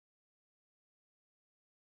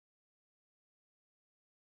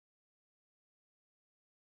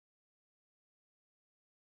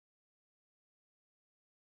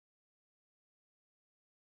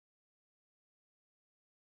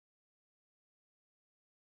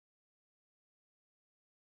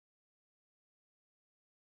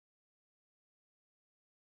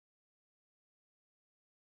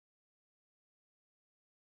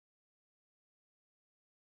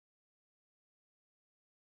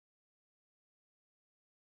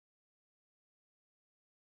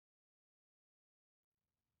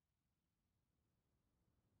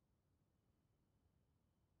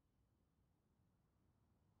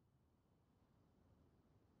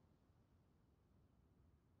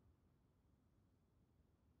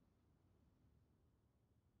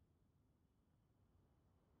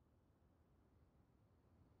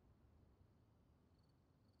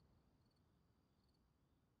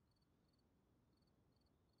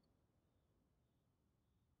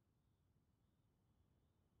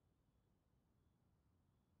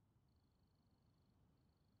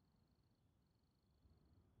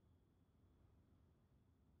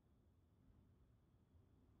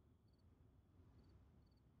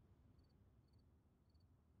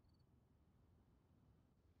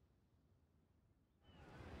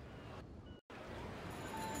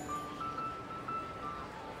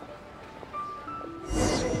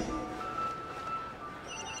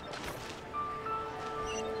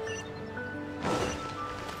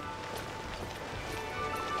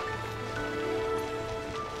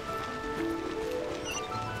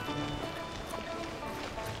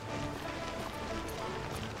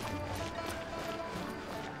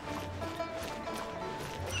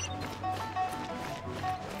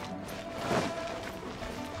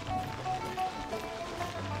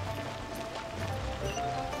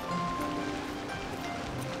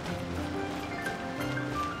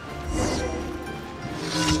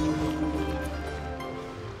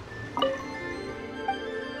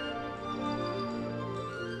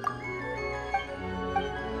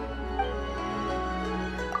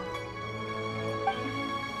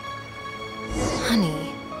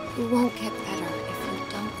You won't get better if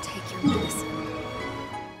you don't take your medicine.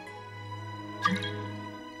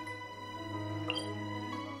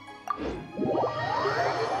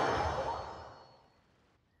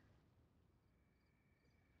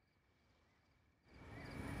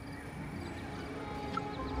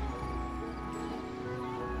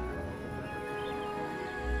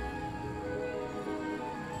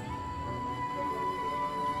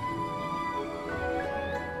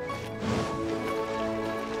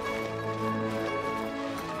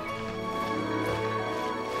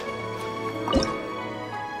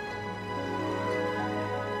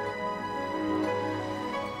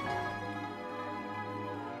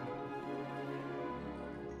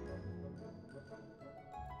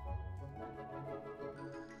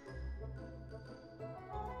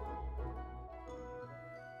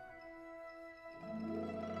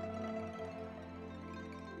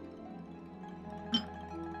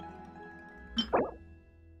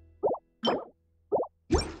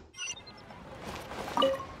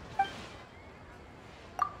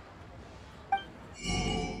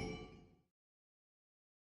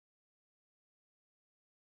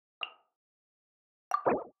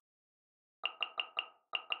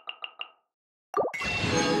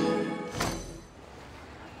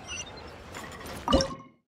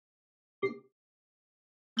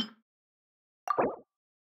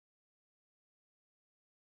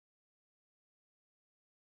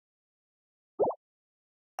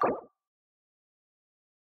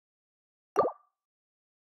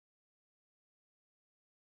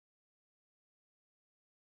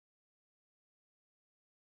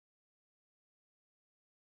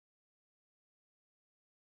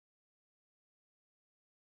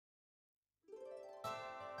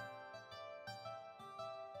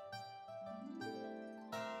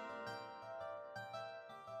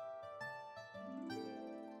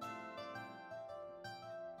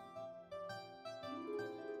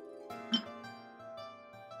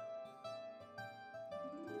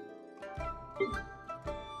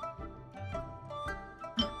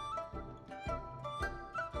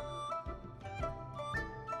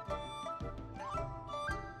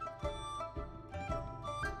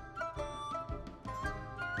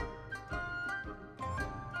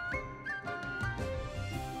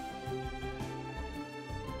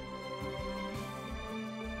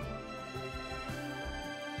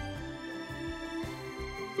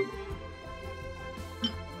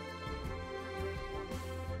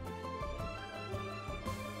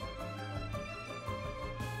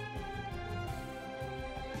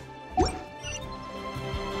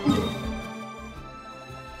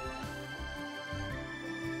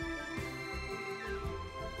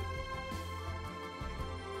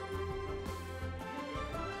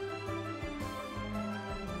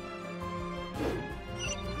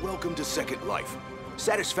 Welcome to Second Life.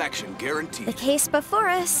 Satisfaction guaranteed. The case before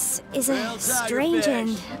us is a strange and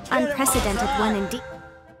unprecedented one indeed.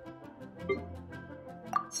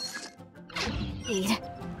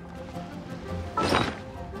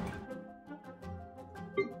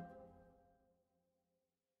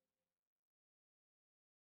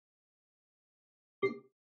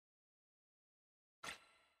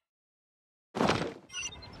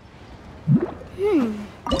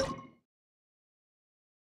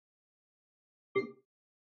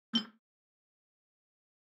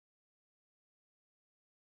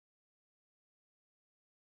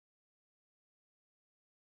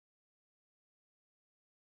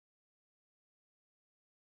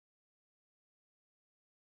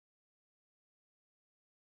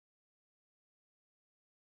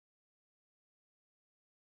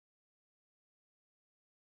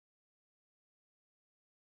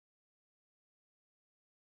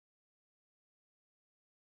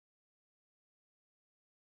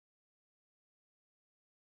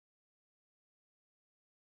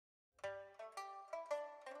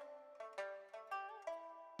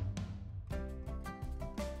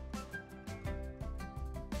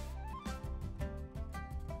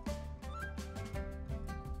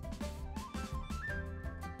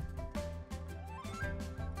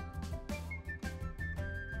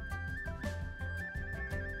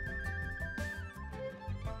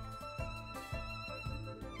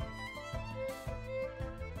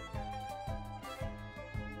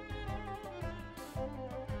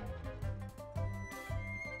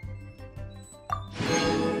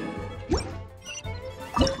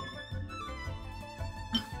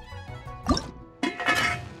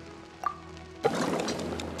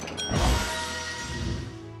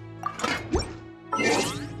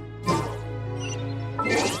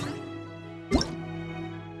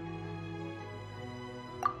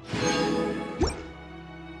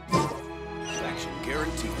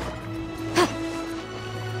 guaranteed.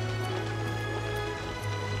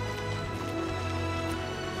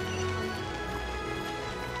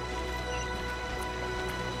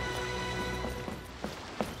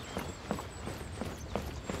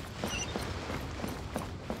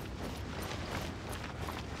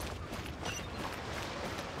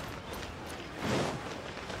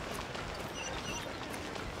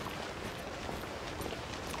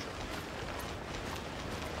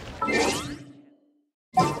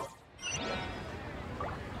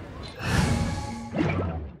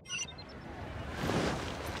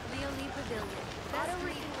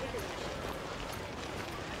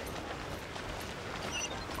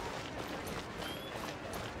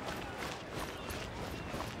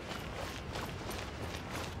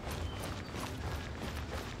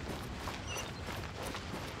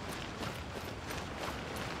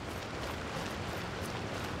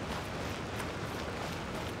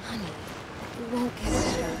 Honey, you won't get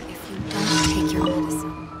better if you don't take your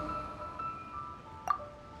medicine.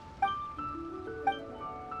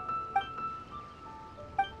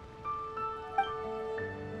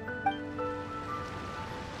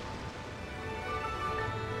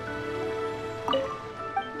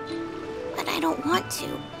 But I don't want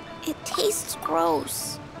to. It tastes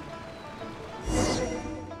gross.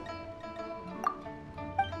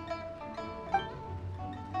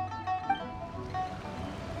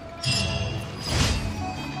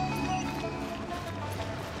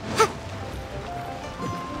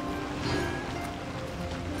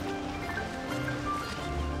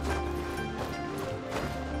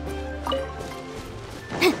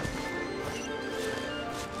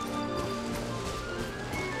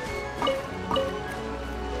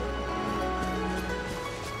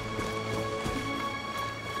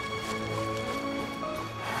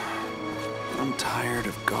 I'm tired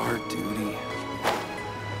of guard duty.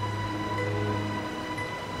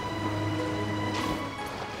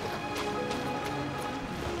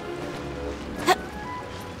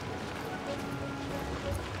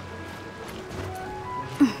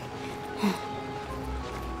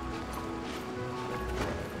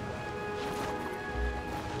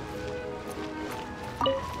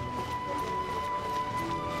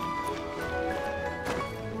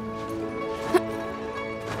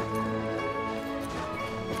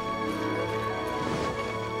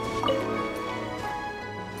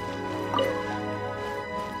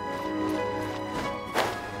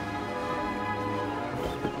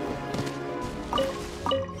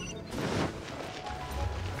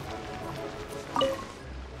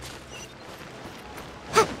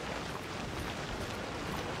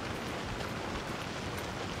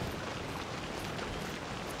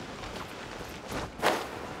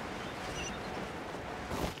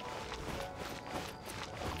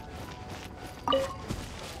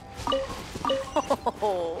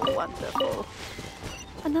 Oh, wonderful.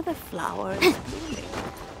 Another flower is blooming.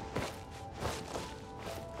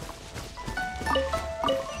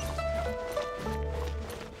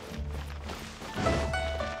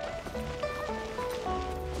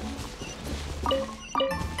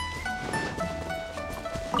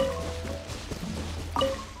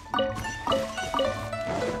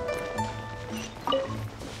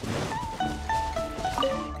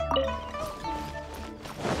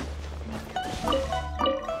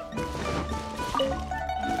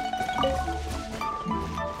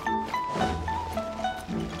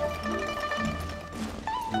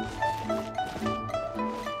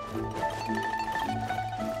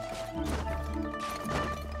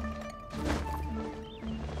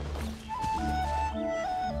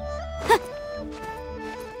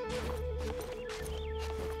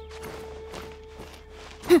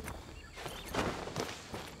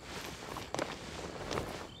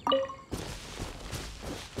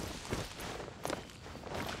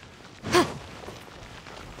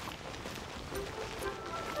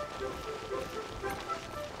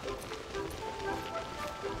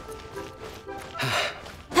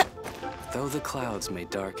 Though the clouds may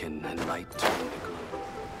darken and light turn to gloom.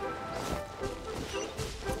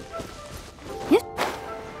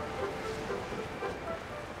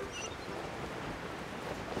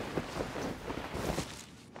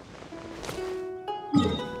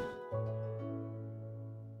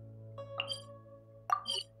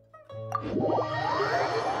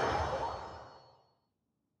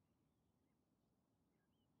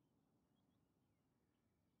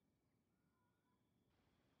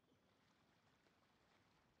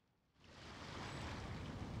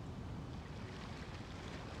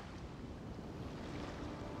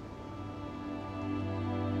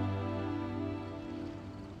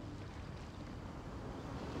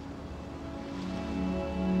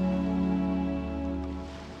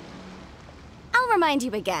 remind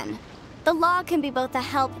you again. The law can be both a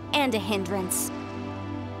help and a hindrance.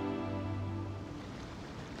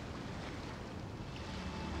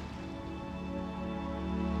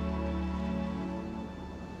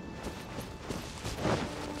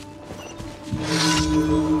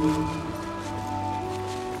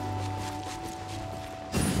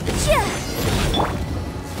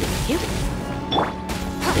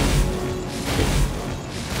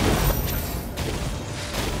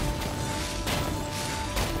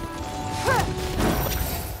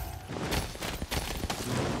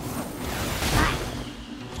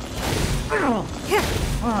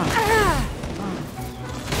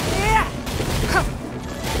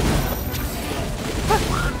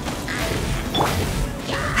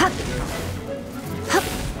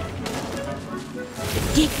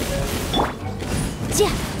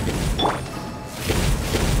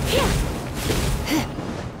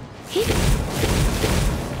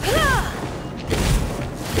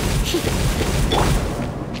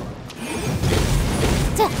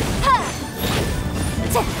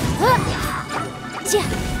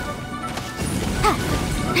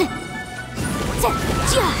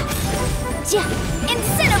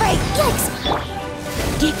 Incinerate! Yikes!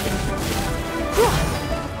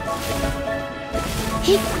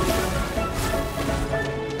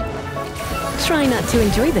 Try not to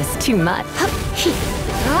enjoy this too much.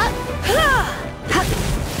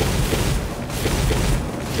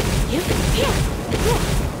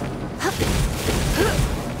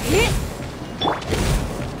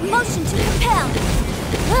 Motion to compel!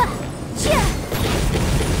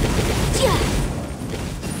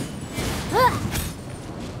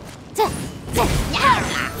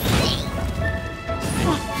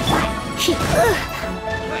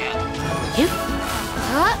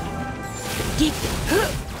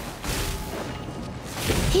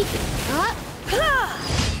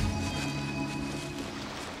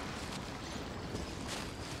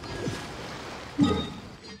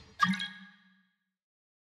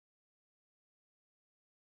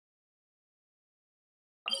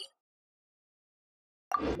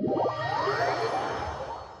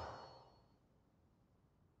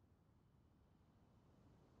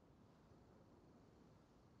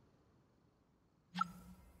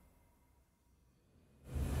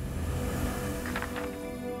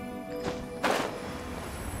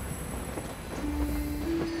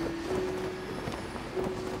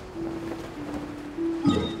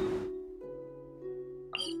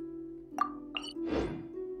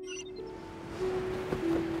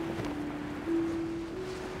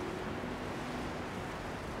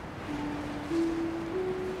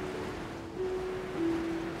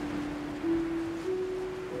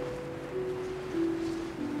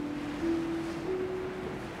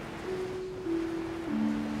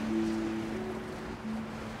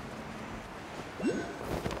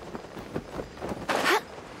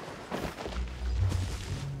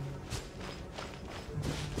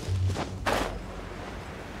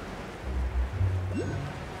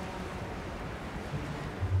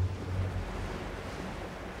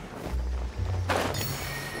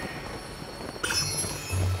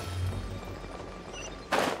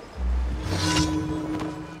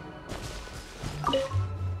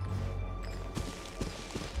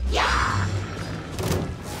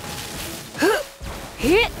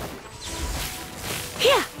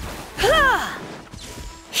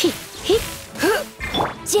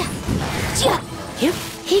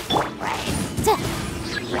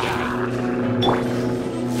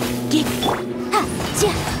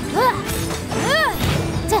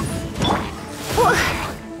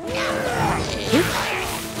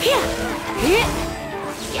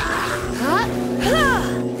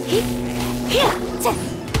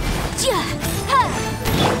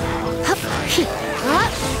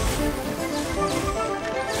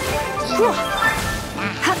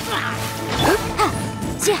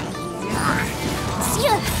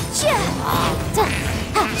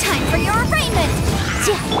 Time for your arraignment!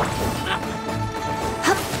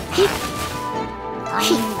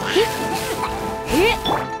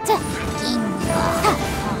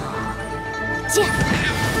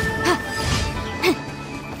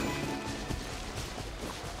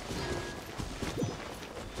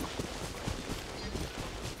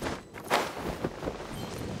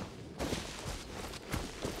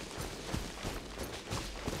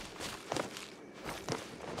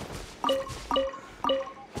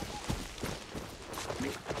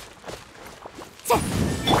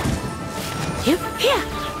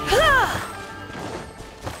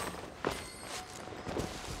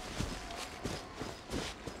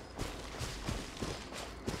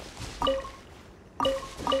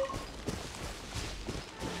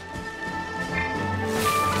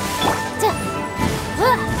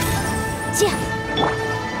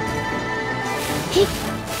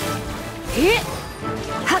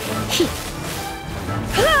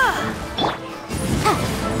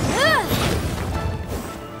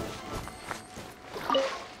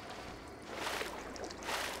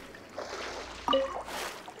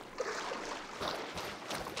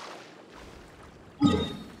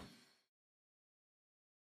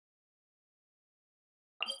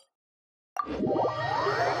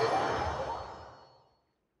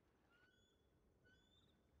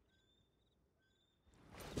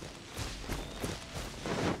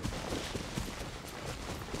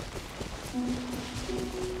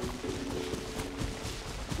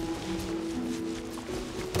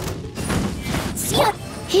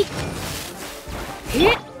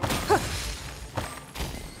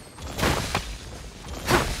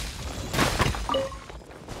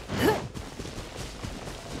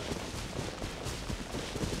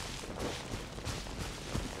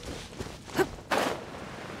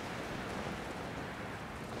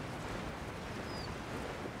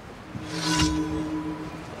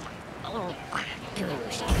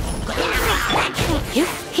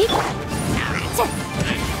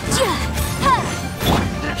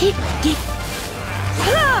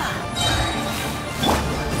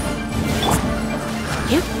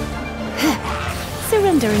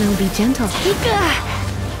 Surrender and I'll be gentle.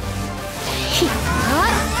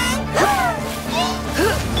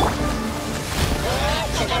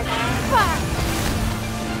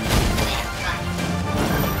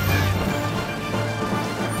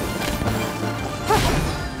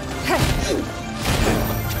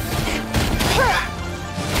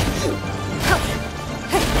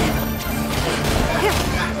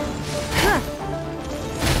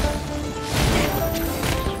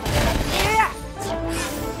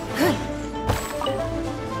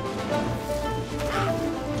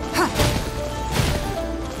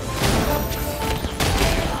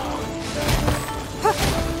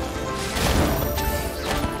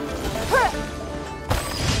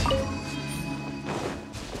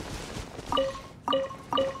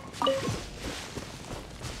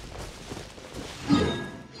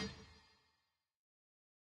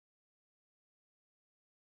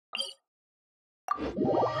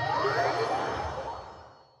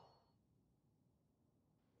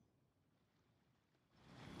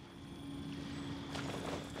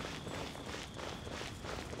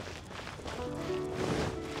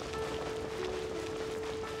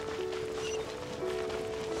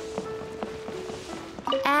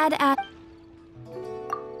 Add app.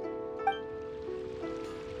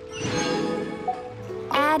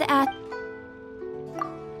 Add app.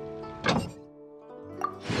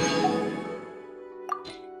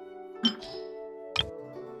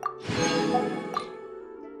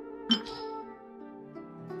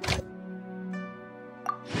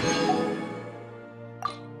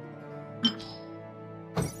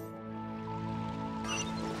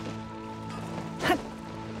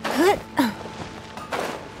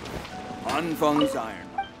 Anfang's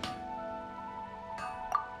iron.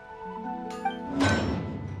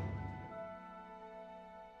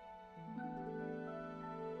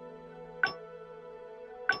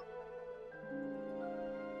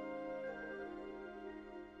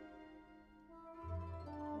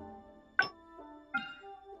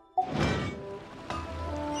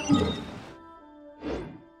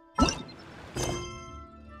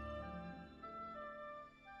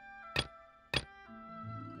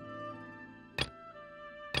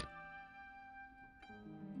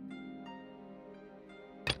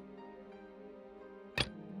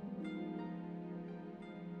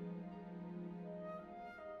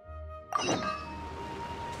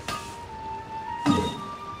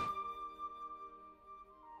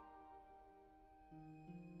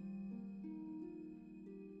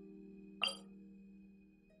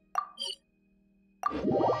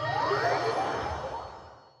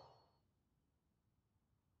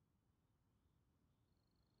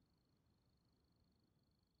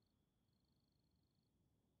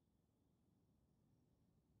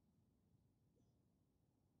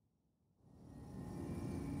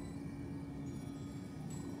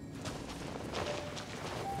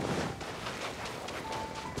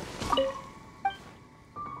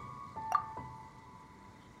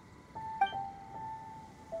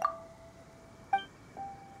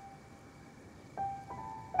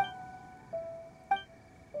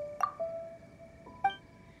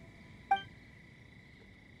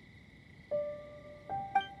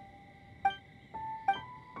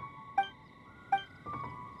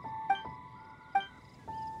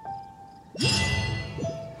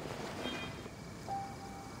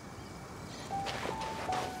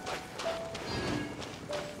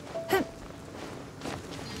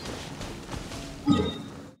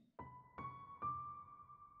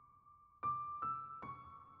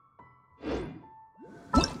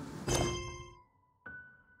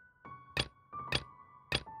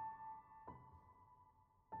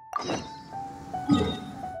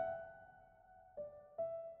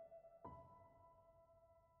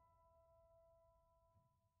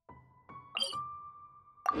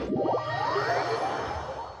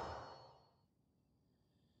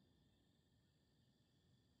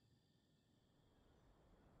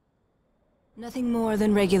 Nothing more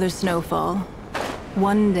than regular snowfall.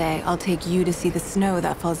 One day, I'll take you to see the snow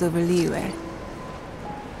that falls over Liyue.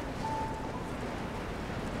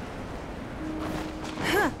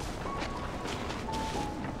 Huh.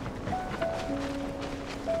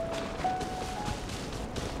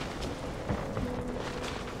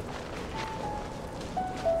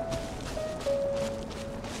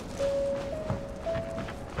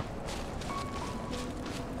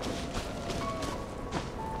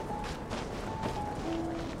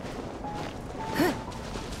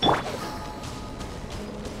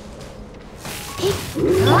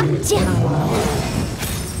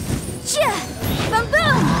 Boom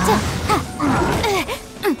boom!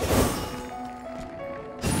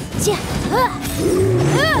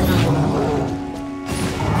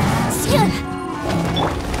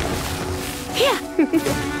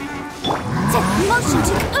 Motion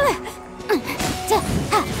to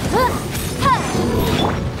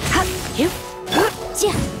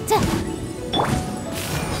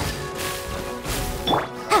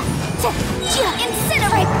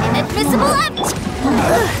incinerate inadmissible act!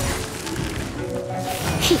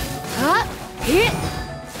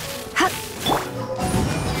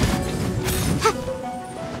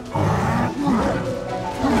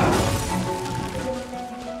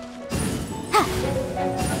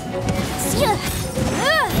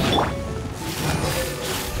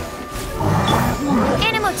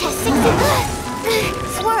 Animal test 60.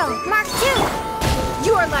 Swirl, Mark 2.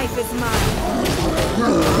 Your life is mine.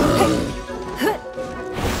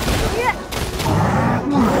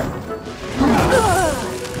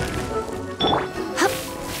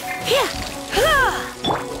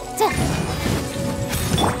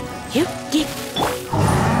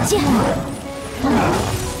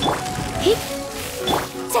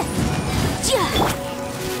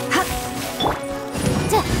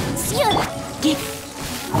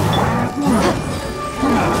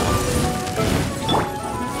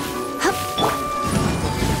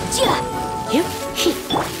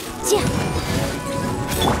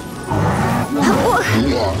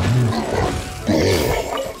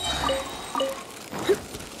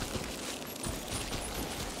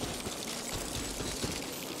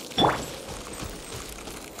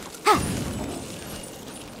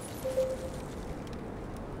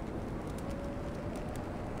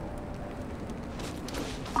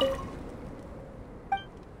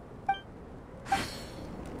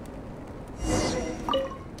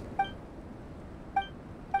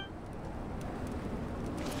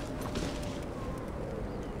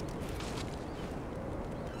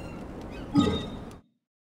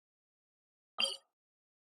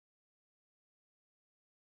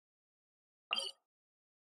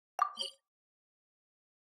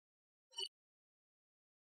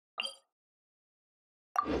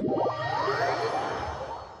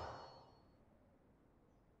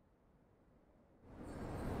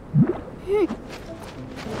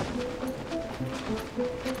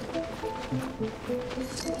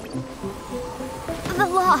 The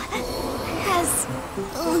law has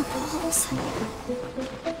loopholes.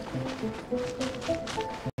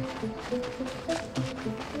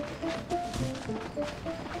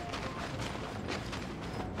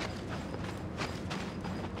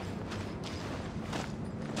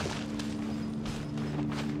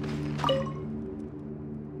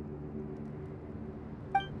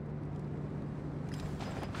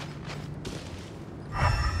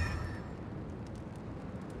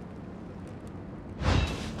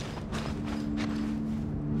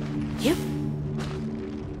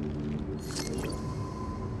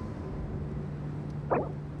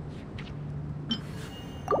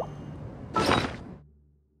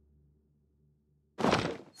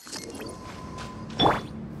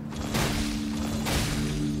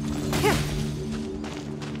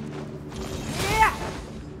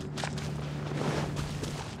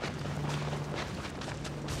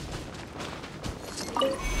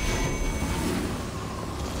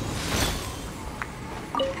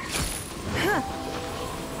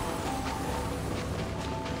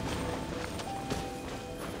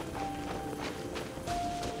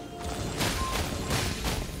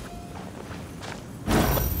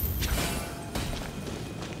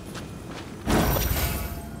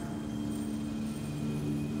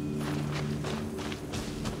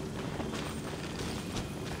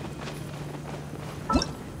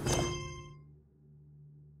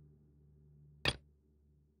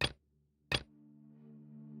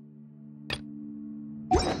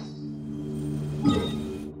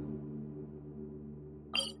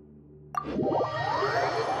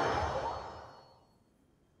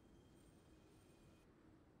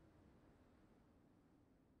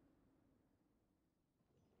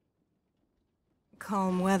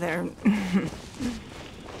 Calm weather.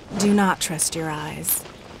 Do not trust your eyes.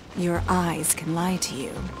 Your eyes can lie to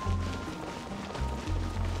you.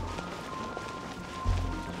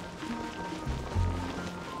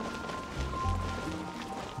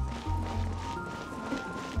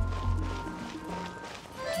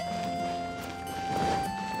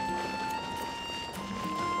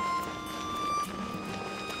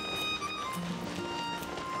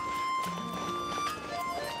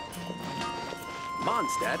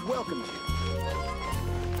 Mondstadt welcomes you.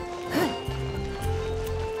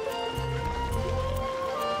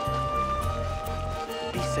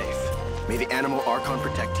 May the Animal Archon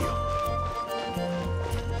protect you.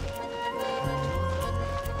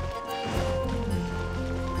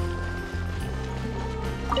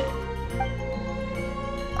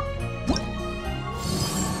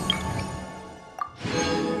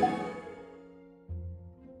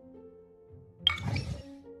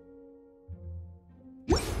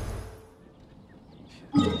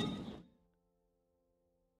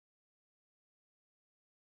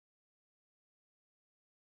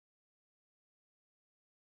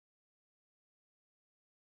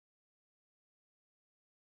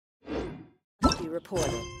 Be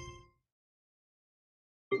reported.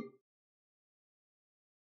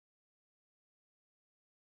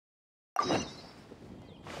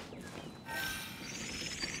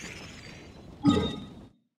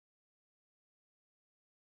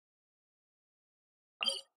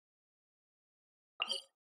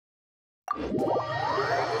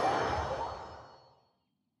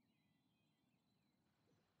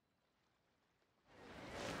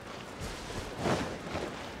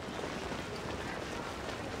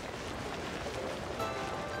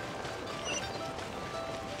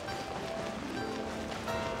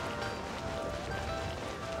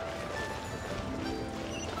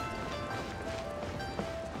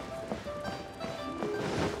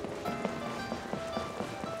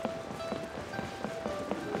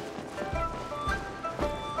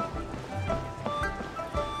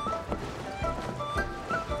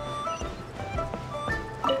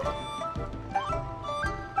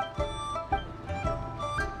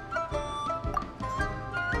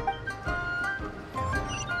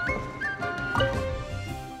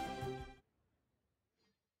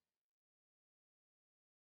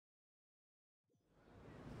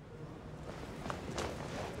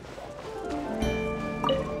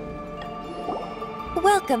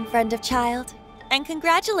 Welcome, friend of child, and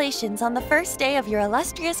congratulations on the first day of your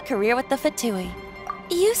illustrious career with the Fatui.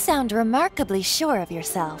 You sound remarkably sure of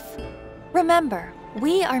yourself. Remember,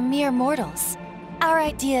 we are mere mortals. Our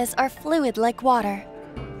ideas are fluid like water.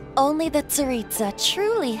 Only the Tsaritsa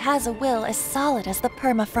truly has a will as solid as the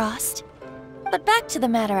permafrost. But back to the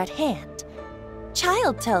matter at hand.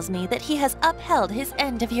 Child tells me that he has upheld his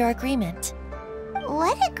end of your agreement.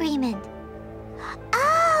 What agreement?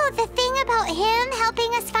 Oh, the thing about him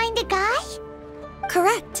helping us find a guy?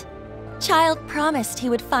 Correct. Child promised he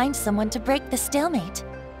would find someone to break the stalemate.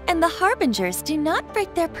 And the Harbingers do not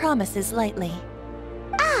break their promises lightly.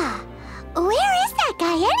 Ah, where is that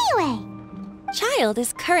guy anyway? Child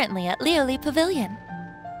is currently at Lioli Pavilion.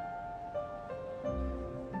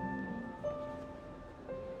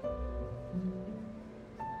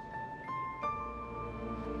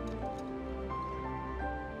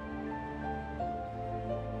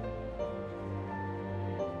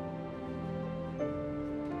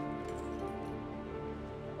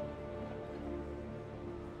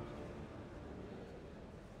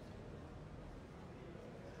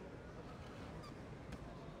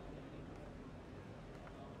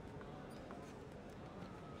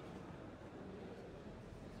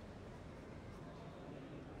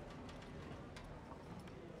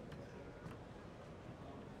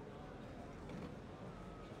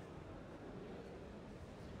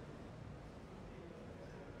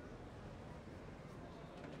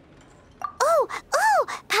 Oh,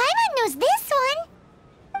 Paimon knows this one!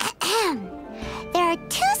 There are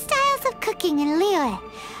two styles of cooking in Liyue,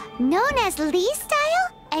 known as Li style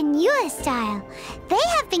and Yue style. They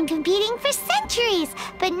have been competing for centuries,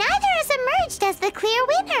 but neither has emerged as the clear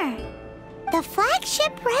winner. The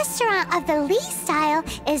flagship restaurant of the Li style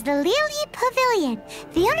is the Lioli Pavilion.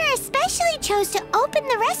 The owner especially chose to open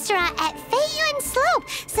the restaurant at Feiyuan Slope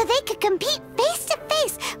so they could compete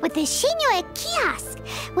face-to-face with the Shinyue Kiosk,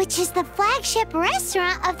 which is the flagship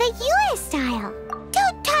restaurant of the Yue style.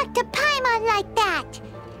 Don't talk to Paimon like that!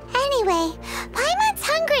 Anyway, Paimon's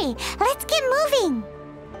hungry. Let's get moving.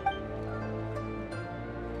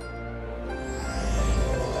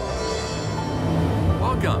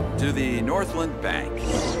 Welcome to the Northland Bank.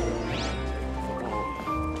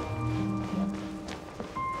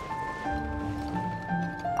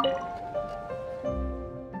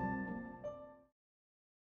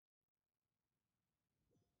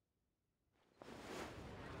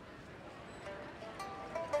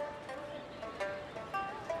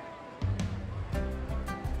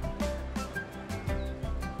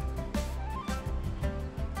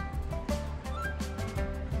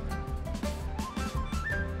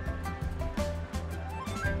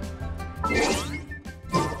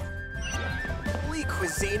 Lee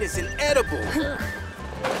cuisine is inedible.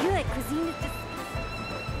 Yue cuisine is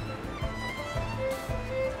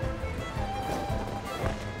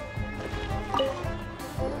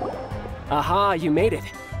Aha, you made it.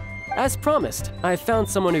 As promised, I have found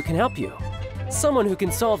someone who can help you. Someone who can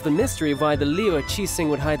solve the mystery of why the Liyue Qixing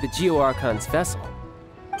would hide the Geo-Archon's vessel.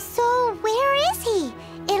 So, where is he?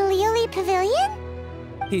 In Liyue Pavilion?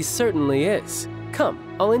 He certainly is. Come,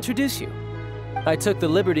 I'll introduce you. I took the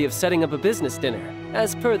liberty of setting up a business dinner,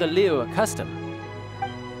 as per the Liyue custom.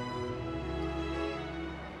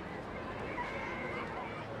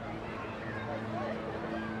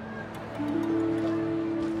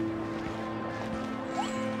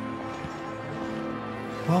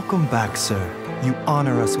 Welcome back, sir. You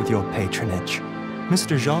honor us with your patronage.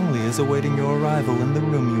 Mr. Zhongli is awaiting your arrival in the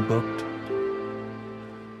room you booked.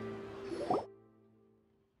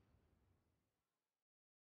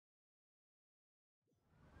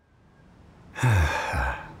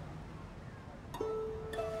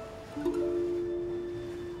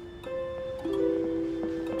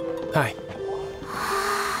 Hi.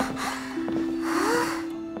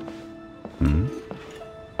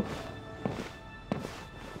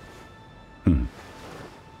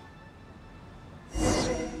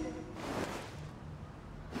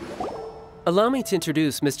 Allow me to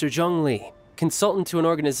introduce Mr. Zhongli, consultant to an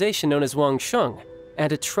organization known as Wang Sheng,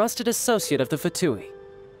 and a trusted associate of the Fatui.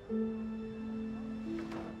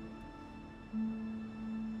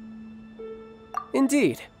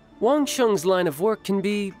 Indeed, Wang Sheng's line of work can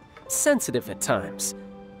be sensitive at times.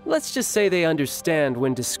 Let's just say they understand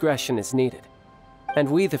when discretion is needed. And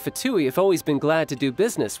we, the Fatui, have always been glad to do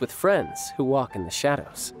business with friends who walk in the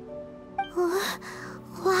shadows.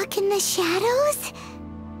 Walk in the shadows?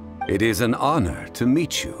 It is an honor to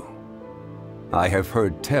meet you. I have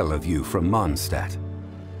heard tell of you from Mondstadt.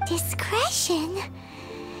 Discretion?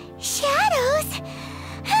 Shadows?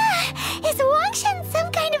 Is Wangshan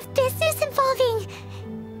some kind of business involving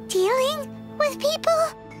dealing with people?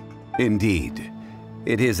 Indeed.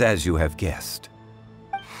 It is as you have guessed.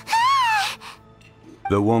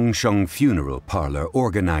 The Wangsheng Funeral Parlor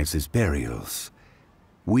organizes burials.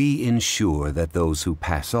 We ensure that those who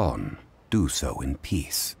pass on do so in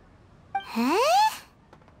peace. Huh?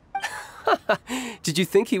 Did you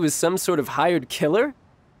think he was some sort of hired killer?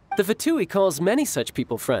 The Fatui calls many such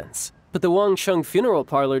people friends, but the Wangsheng Funeral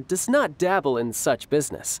Parlor does not dabble in such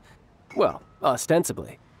business. Well,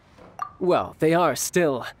 ostensibly. Well, they are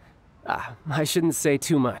still... I shouldn't say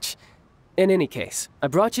too much. In any case, I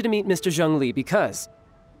brought you to meet Mr. Zhongli because...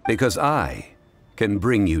 Because I can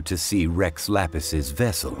bring you to see Rex Lapis's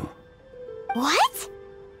vessel. What?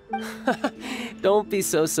 Don't be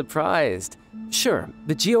so surprised. Sure,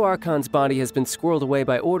 the Geo-Archon's body has been squirreled away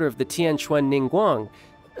by order of the Tianquan Ningguang.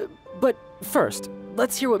 But first,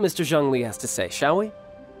 let's hear what Mr. Zhongli has to say, shall we?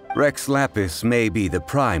 Rex Lapis may be the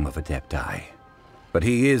prime of Adepti, but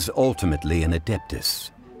he is ultimately an Adeptus.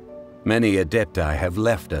 Many Adepti have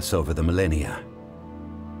left us over the millennia.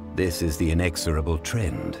 This is the inexorable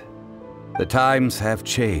trend. The times have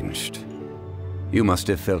changed. You must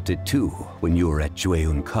have felt it too when you were at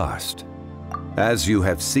Jueyun Karst. As you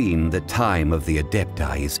have seen, the time of the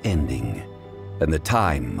Adepti is ending, and the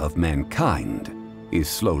time of mankind is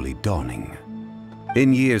slowly dawning.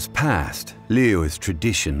 In years past, Liyue's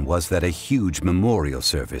tradition was that a huge memorial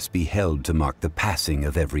service be held to mark the passing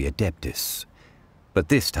of every Adeptus. But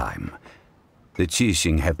this time, the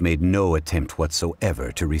Qixing have made no attempt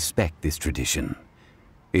whatsoever to respect this tradition.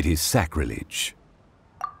 It is sacrilege.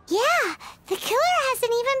 Yeah, the killer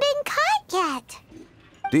hasn't even been caught yet.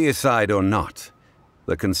 Deicide or not,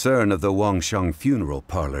 the concern of the Wangsheng Funeral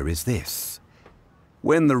Parlor is this.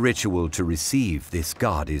 When the ritual to receive this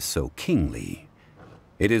god is so kingly,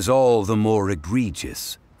 it is all the more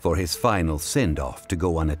egregious for his final send-off to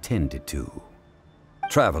go unattended to.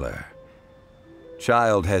 Traveler,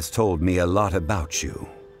 Child has told me a lot about you.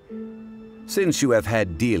 Since you have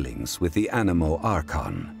had dealings with the Animo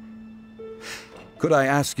Archon, could I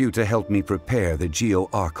ask you to help me prepare the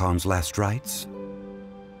Geo-Archon's last rites?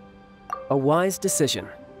 A wise decision.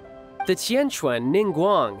 The Tianquan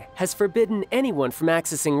Ningguang has forbidden anyone from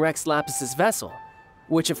accessing Rex Lapis's vessel,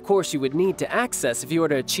 which of course you would need to access if you were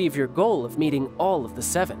to achieve your goal of meeting all of the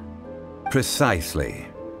 7. Precisely.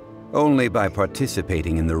 Only by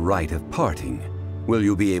participating in the rite of parting will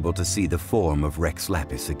you be able to see the form of Rex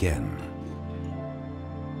Lapis again.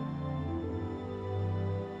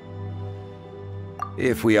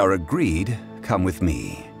 If we are agreed, come with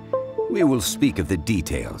me. We will speak of the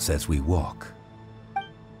details as we walk.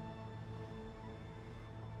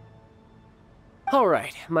 All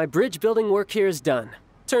right, my bridge building work here is done.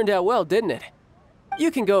 Turned out well, didn't it?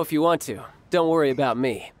 You can go if you want to. Don't worry about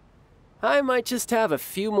me. I might just have a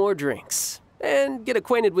few more drinks and get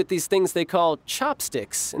acquainted with these things they call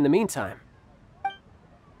chopsticks in the meantime.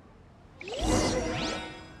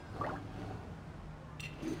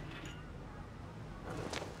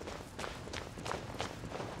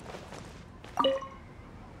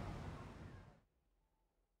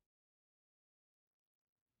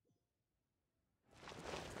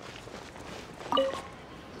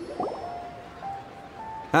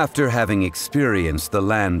 After having experienced the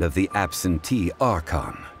land of the absentee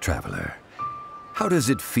Archon, traveler, how does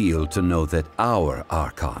it feel to know that our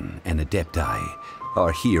Archon and Adepti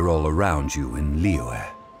are here all around you in Liyue?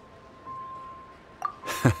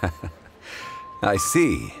 I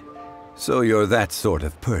see. So you're that sort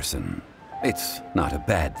of person. It's not a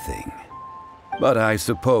bad thing. But I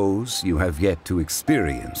suppose you have yet to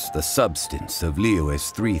experience the substance of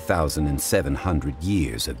Liyue's 3,700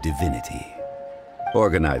 years of divinity.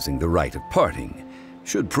 Organizing the rite of parting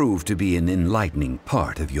should prove to be an enlightening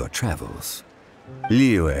part of your travels.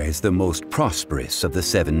 Liyue is the most prosperous of the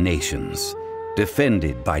 7 nations,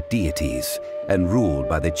 defended by deities and ruled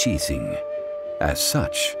by the Qixing. As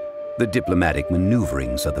such, the diplomatic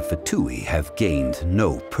maneuverings of the Fatui have gained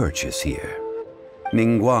no purchase here.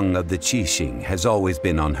 Ningguang of the Qixing has always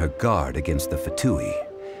been on her guard against the Fatui.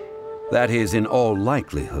 That is in all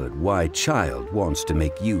likelihood why Child wants to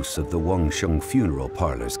make use of the Wangsheng funeral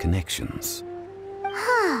parlor's connections.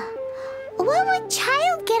 Huh. What would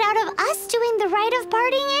Child get out of us doing the rite of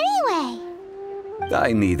parting anyway?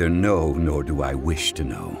 I neither know nor do I wish to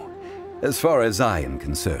know. As far as I am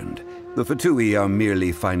concerned, the Fatui are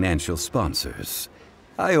merely financial sponsors.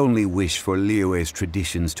 I only wish for Liyue's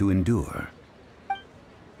traditions to endure.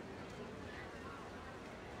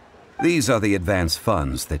 These are the advance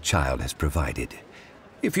funds that Child has provided.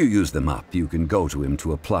 If you use them up, you can go to him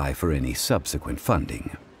to apply for any subsequent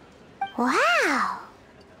funding. Wow!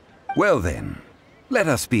 Well then, let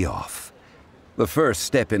us be off. The first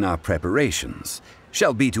step in our preparations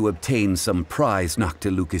shall be to obtain some prize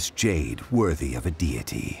Noctilucous jade worthy of a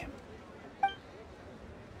deity.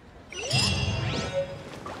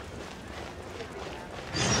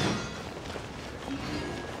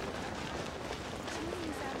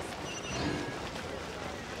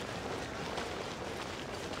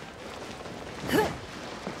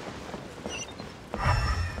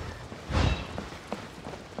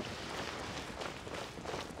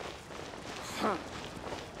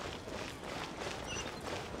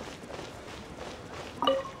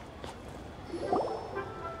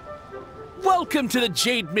 Welcome to the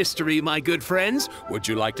Jade Mystery, my good friends. Would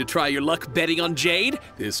you like to try your luck betting on Jade?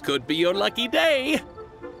 This could be your lucky day.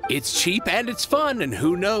 It's cheap and it's fun, and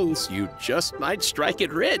who knows, you just might strike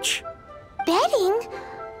it rich. Betting?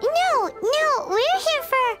 No, we're here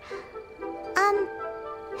for...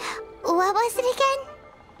 what was it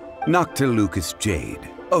again? Noctilucous jade,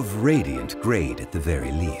 of radiant grade at the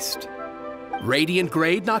very least. Radiant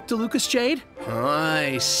grade, Noctilucous jade?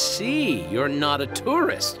 I see. You're not a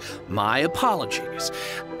tourist. My apologies.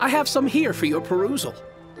 I have some here for your perusal.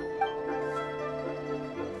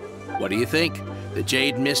 What do you think? The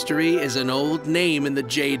Jade Mystery is an old name in the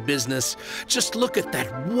jade business. Just look at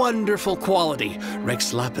that wonderful quality.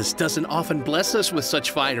 Rex Lapis doesn't often bless us with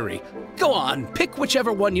such finery. Go on, pick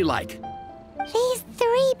whichever one you like. These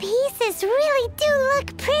 3 pieces really do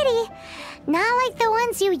look pretty. Not like the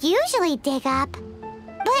ones you usually dig up.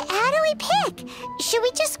 But how do we pick? Should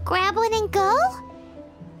we just grab one and go?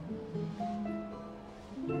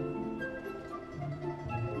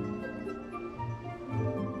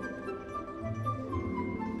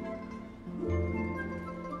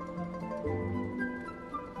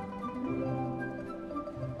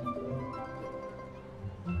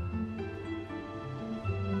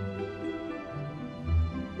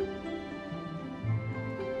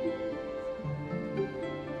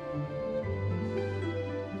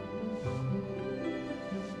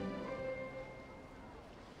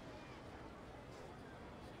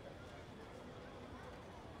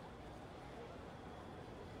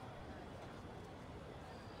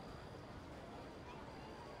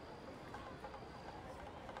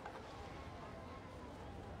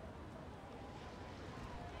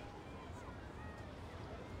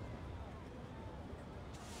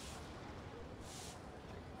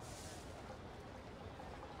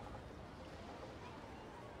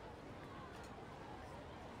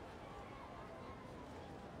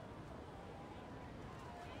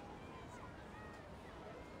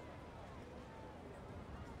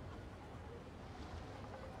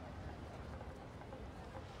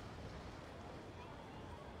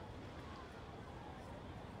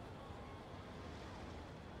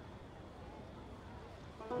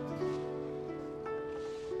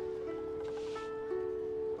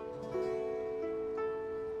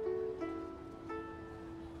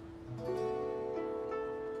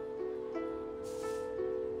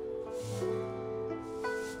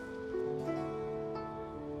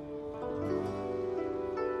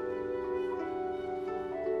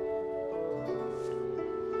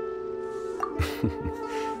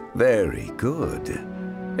 Very good.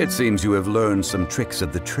 It seems you have learned some tricks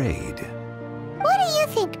of the trade. What do you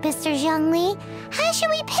think, Mr. Zhongli. How should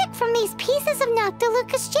we pick from these pieces of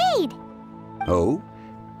Noctilucous jade? Oh?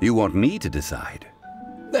 You want me to decide?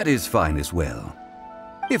 That is fine as well.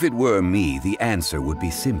 If it were me, the answer would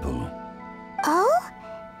be simple. Oh?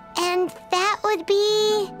 And that would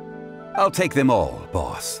be... I'll take them all,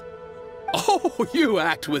 boss. Oh, you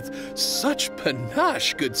act with such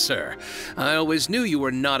panache, good sir. I always knew you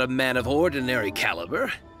were not a man of ordinary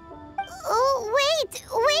caliber. Oh, wait,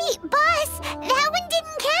 boss! That one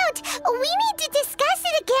didn't count! We need to discuss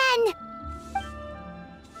it again!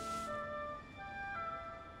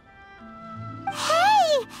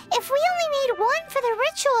 Hey! If we only need one for the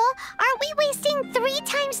ritual, aren't we wasting 3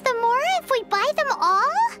 times the Mora if we buy them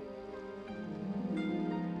all?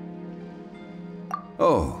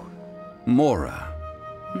 Oh, Mora.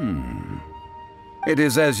 It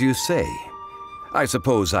is as you say. I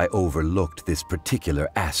suppose I overlooked this particular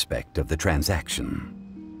aspect of the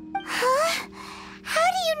transaction. Huh? How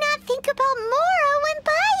do you not think about Mora when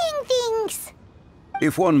buying things?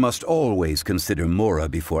 If one must always consider Mora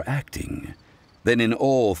before acting, then in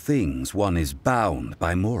all things one is bound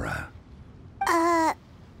by Mora.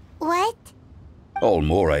 What? All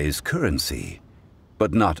Mora is currency,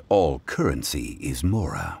 but not all currency is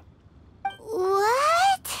Mora.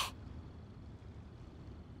 What?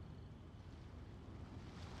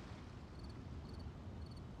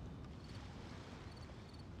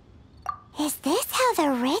 Is this how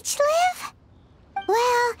the rich live?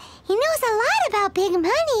 Well, he knows a lot about big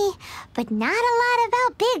money, but not a lot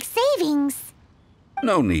about big savings.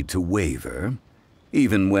 No need to waver.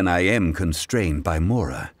 Even when I am constrained by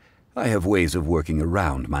Mora, I have ways of working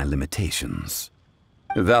around my limitations.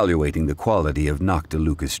 Evaluating the quality of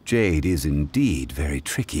Noctilucous jade is indeed very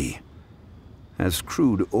tricky. As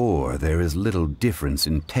crude ore, there is little difference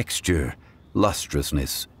in texture,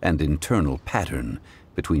 lustrousness, and internal pattern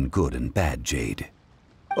between good and bad jade.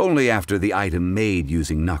 Only after the item made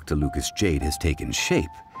using Noctilucous jade has taken shape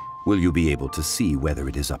will you be able to see whether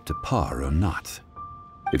it is up to par or not.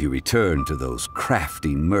 If you return to those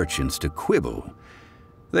crafty merchants to quibble,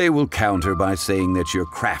 they will counter by saying that your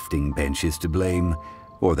crafting bench is to blame,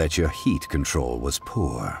 or that your heat control was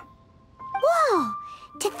poor. Whoa!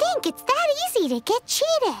 To think it's that easy to get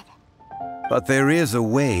cheated! But there is a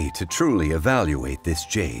way to truly evaluate this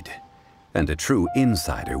jade, and a true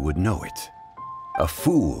insider would know it. A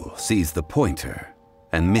fool sees the pointer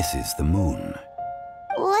and misses the moon.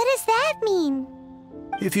 What does that mean?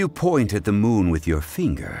 If you point at the moon with your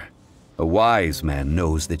finger, a wise man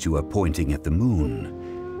knows that you are pointing at the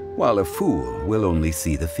moon, while a fool will only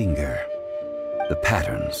see the finger. The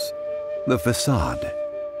patterns, the facade,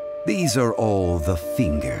 these are all the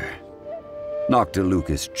finger.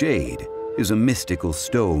 Noctilucous jade is a mystical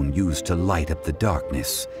stone used to light up the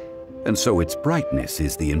darkness, and so its brightness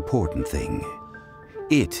is the important thing.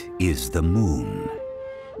 It is the moon.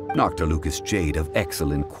 Noctilucous jade of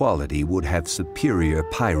excellent quality would have superior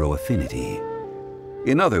pyro-affinity.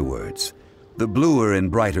 In other words, the bluer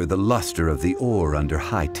and brighter the luster of the ore under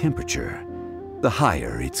high temperature, the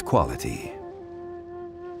higher its quality.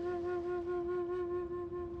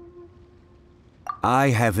 I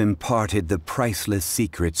have imparted the priceless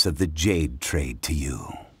secrets of the jade trade to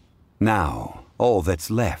you. Now, all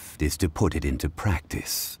that's left is to put it into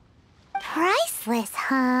practice. Priceless,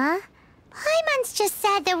 huh? Paimon's just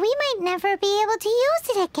said that we might never be able to use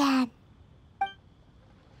it again.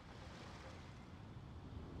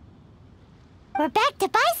 We're back to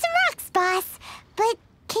buy some rocks, boss. But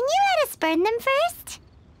can you let us burn them first?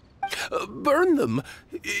 Burn them?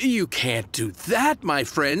 You can't do that, my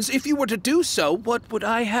friends. If you were to do so, what would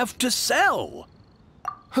I have to sell?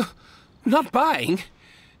 Not buying?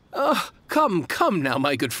 Come now,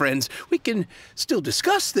 my good friends. We can still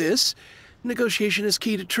discuss this. Negotiation is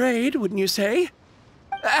key to trade, wouldn't you say?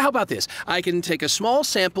 How about this? I can take a small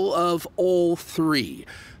sample of all 3.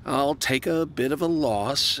 I'll take a bit of a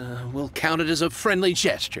loss. We'll count it as a friendly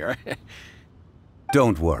gesture.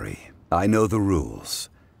 Don't worry. I know the rules.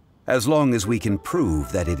 As long as we can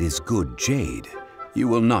prove that it is good jade, you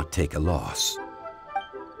will not take a loss.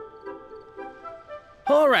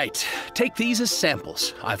 All right, take these as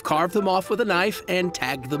samples. I've carved them off with a knife and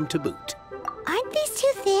tagged them to boot. Aren't these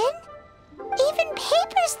too thin? Even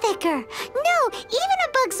paper's thicker. No, even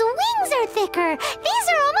a bug's wings are thicker. These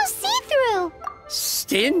are almost see-through.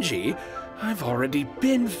 Stingy? I've already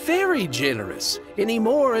been very generous. Any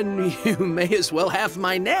more and you may as well have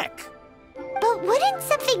my neck. But wouldn't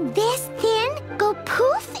something this thin go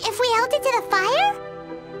poof if we held it to the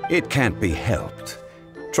fire? It can't be helped.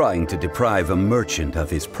 Trying to deprive a merchant of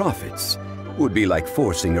his profits would be like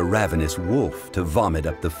forcing a ravenous wolf to vomit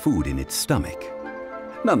up the food in its stomach.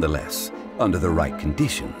 Nonetheless, Under the right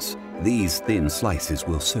conditions, these thin slices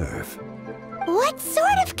will serve. What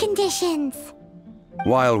sort of conditions?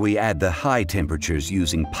 While we add the high temperatures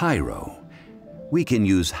using pyro, we can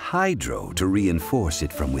use hydro to reinforce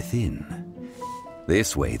it from within.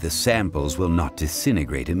 This way, the samples will not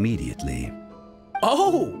disintegrate immediately.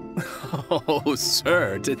 Oh! Oh,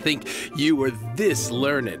 sir, to think you were this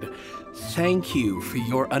learned. Thank you for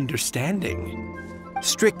your understanding.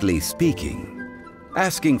 Strictly speaking,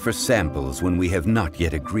 asking for samples when we have not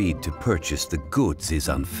yet agreed to purchase the goods is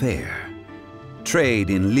unfair. Trade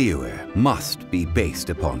in Liyue must be based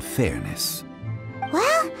upon fairness.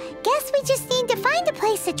 Well, guess we just need to find a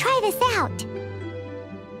place to try this out.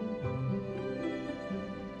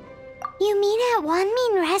 You mean at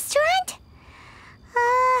Wanmin Restaurant?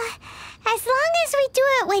 As long as we do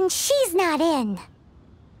it when she's not in.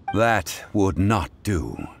 That would not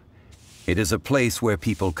do. It is a place where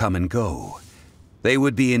people come and go. They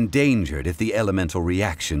would be endangered if the elemental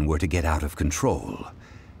reaction were to get out of control.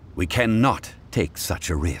 We cannot take such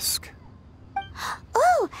a risk.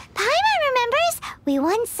 Oh, Paimon remembers! We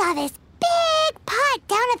once saw this big pot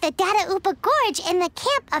down at the Dada Upa Gorge in the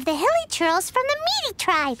camp of the hilly churls from the Meaty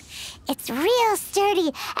tribe. It's real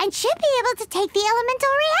sturdy and should be able to take the elemental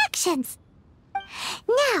reactions.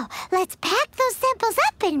 Now, let's pack those samples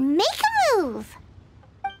up and make a move.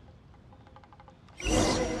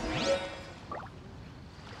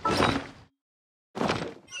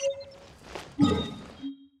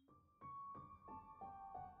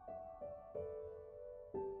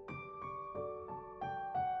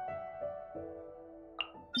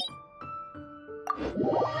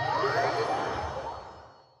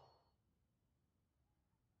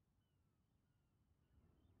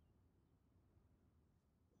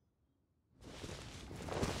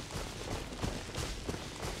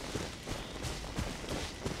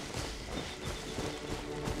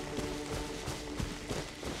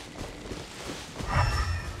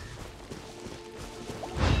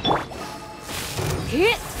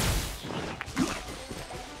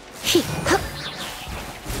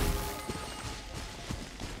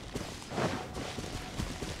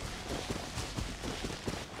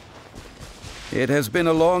 It has been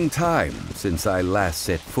a long time since I last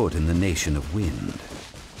set foot in the Nation of Wind.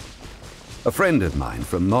 A friend of mine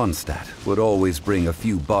from Mondstadt would always bring a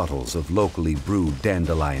few bottles of locally brewed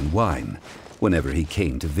dandelion wine whenever he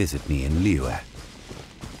came to visit me in Liyue.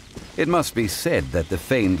 It must be said that the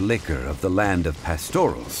famed liquor of the land of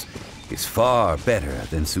pastorals is far better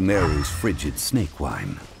than Sumeru's frigid snake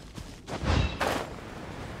wine.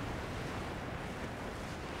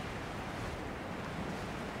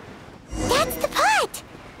 That's the pot!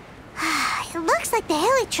 It looks like the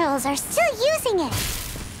hilly trolls are still using it.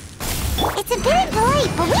 It's a bit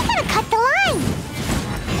impolite, but we gotta cut the line!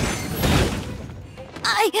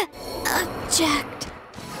 I object.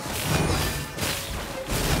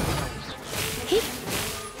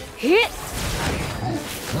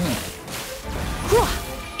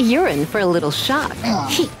 You're in for a little shock.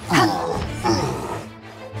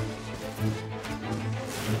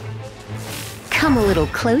 Come a little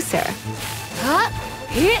closer.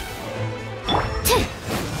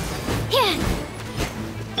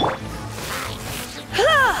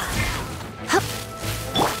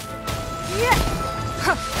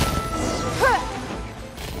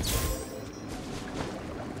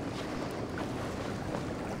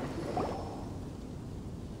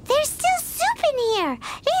 There's still soup in here!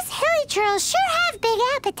 These hilly trolls sure have big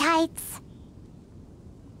appetites.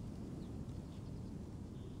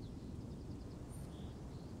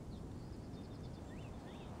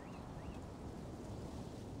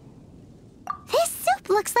 This soup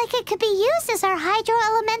looks like it could be used as our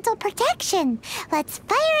hydro-elemental protection. Let's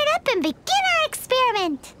fire it up and begin our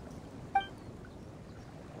experiment.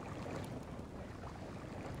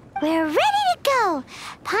 We're ready to go.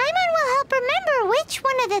 Paimon will help remember which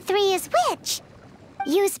one of the three is which.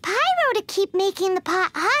 Use pyro to keep making the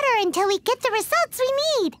pot hotter until we get the results we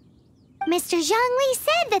need. Mr. Zhongli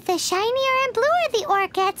said that the shinier and bluer the ore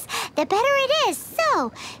gets, the better it is,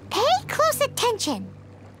 so pay close attention.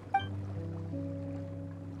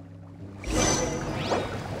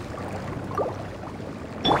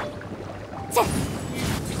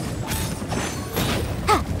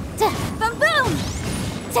 Boom!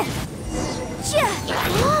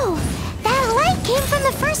 Whoa! That light came from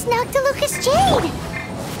the first Noctilucous Jade!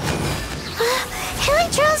 Hilly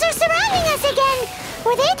trolls are surrounding us again!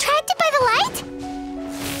 Were they attracted by the light?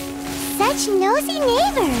 Such nosy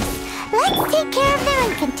neighbors! Let's take care of them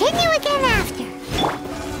and continue again after.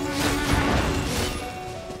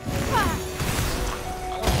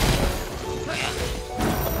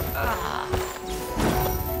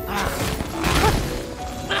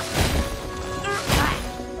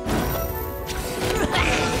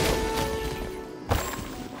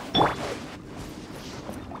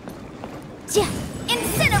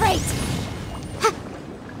 Incinerate!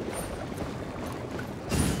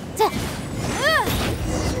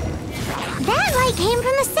 That light came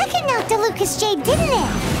from the second Noctilucous Jade, didn't it?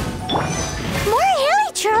 More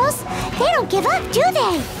hilly churls! They don't give up, do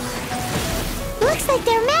they? Looks like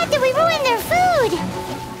they're mad that we ruined their food!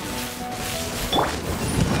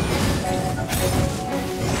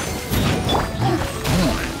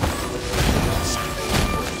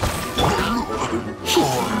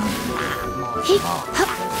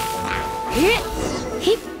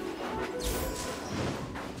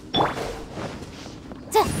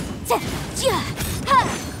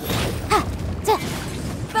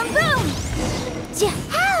 Boom boom!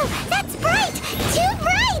 Oh, that's bright! Too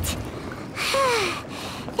bright!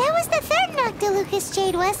 That was the third Noctilucous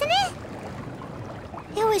Jade, wasn't it?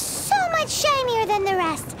 It was so much shinier than the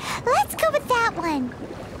rest. Let's go with that one.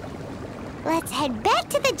 Let's head back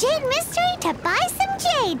to the Jade Mystery to buy some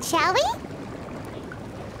jade, shall we?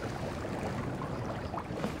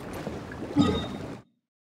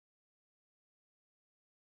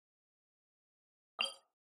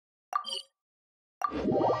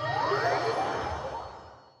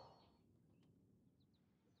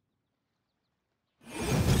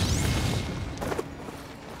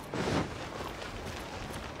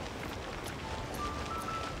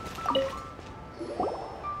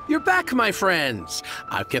 You're back, my friends.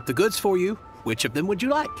 I've kept the goods for you. Which of them would you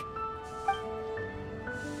like?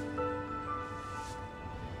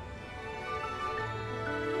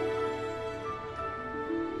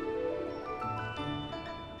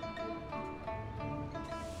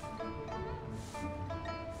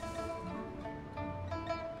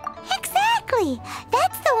 Exactly!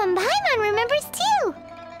 That's the one Paimon remembers too!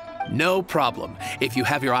 No problem. If you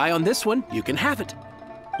have your eye on this one, you can have it.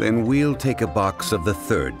 Then we'll take a box of the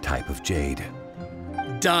third type of jade.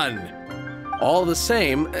 Done. All the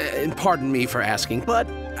same, and pardon me for asking, but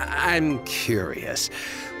I'm curious.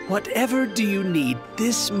 Whatever do you need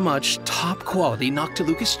this much top-quality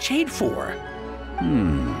Noctilucous Jade for?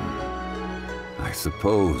 I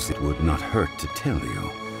suppose it would not hurt to tell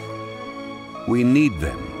you. We need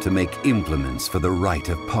them to make implements for the rite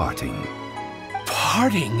of parting.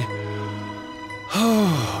 Parting?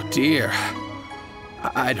 Oh, dear.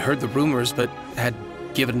 I'd heard the rumors, but had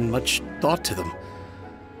given much thought to them.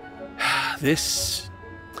 This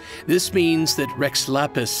means that Rex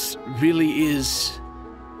Lapis really is...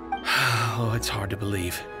 Oh, it's hard to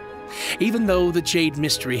believe. Even though the Jade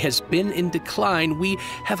Mystery has been in decline, we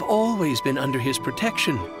have always been under his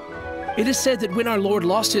protection. It is said that when our Lord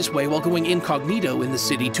lost his way while going incognito in the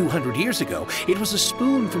city 200 years ago, it was a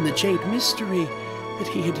spoon from the Jade Mystery that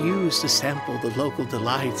he had used to sample the local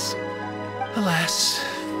delights. Alas,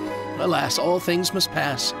 alas, all things must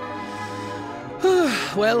pass.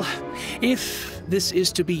 Well, if this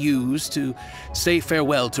is to be used to say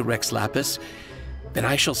farewell to Rex Lapis, then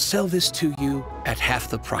I shall sell this to you at half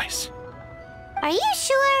the price. Are you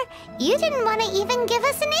sure? You didn't want to even give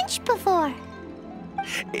us an inch before.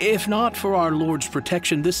 If not for our Lord's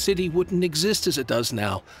protection, this city wouldn't exist as it does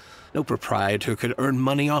now. No proprietor could earn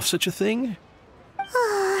money off such a thing.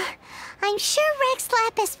 I'm sure Rex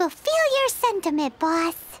Lapis will feel your sentiment,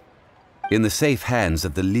 boss. In the safe hands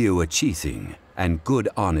of the Liyue Qixing and good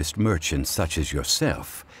honest merchants such as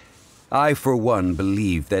yourself, I for one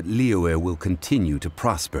believe that Liyue will continue to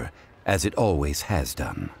prosper as it always has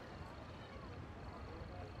done.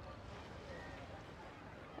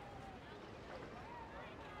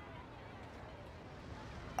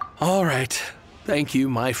 All right. Thank you,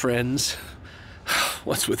 my friends.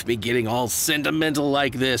 What's with me getting all sentimental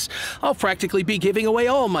like this? I'll practically be giving away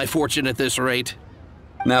all my fortune at this rate.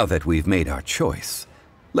 Now that we've made our choice,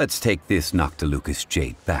 let's take this Noctilucous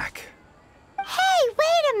Jade back. Hey,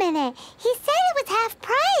 wait a minute. He said it was half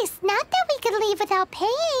price, not that we could leave without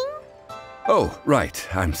paying. Oh, right.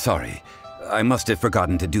 I'm sorry. I must have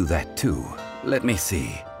forgotten to do that too. Let me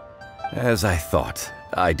see. As I thought,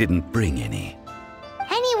 I didn't bring any.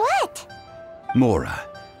 Any what? Mora.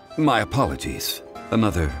 My apologies.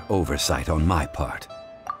 Another oversight on my part.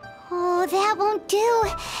 Oh, that won't do.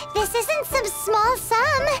 This isn't some small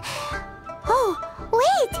sum. Oh,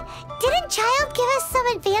 wait! Didn't Child give us some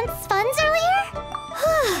advanced funds earlier?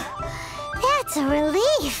 That's a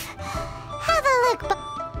relief. Have a look.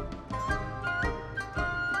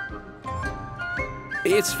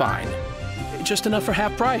 It's fine. Just enough for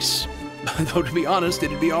half price. Though to be honest,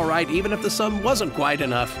 it'd be all right even if the sum wasn't quite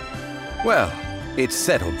enough. Well, it's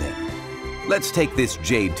settled then. Let's take this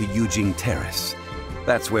jade to Yujing Terrace.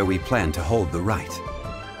 That's where we plan to hold the rite.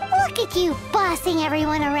 Look at you bossing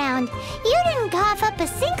everyone around. You didn't cough up a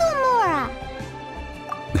single Mora.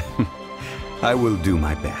 I will do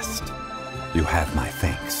my best. You have my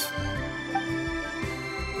thanks.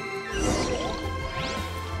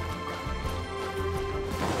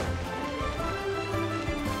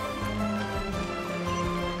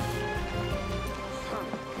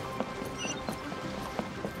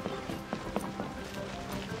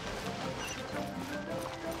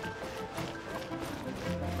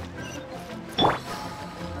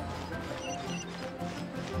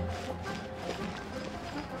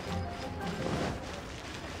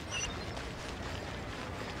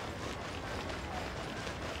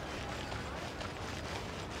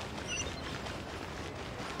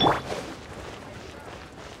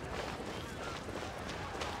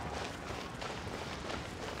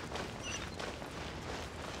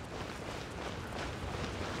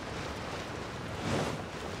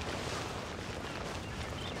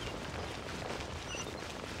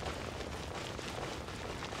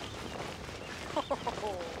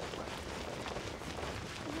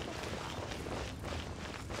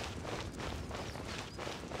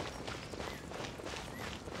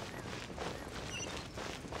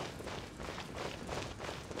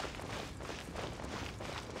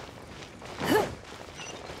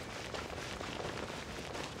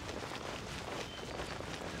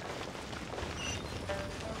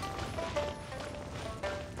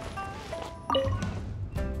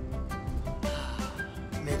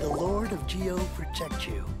 May the Lord of Geo protect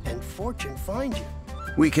you, and fortune find you.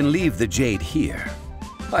 We can leave the jade here.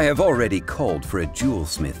 I have already called for a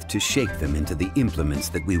jewelsmith to shape them into the implements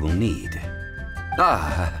that we will need.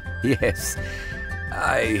 Ah, yes.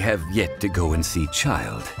 I have yet to go and see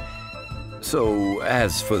Child. So,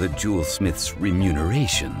 as for the jewelsmith's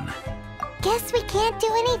remuneration... Guess we can't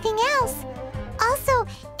do anything else. Also,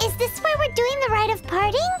 is this where we're doing the rite of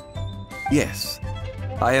parting? Yes.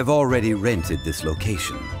 I have already rented this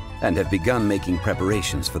location, and have begun making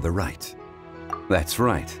preparations for the rite. That's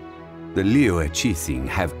right. The Liyue Qixing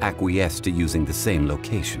have acquiesced to using the same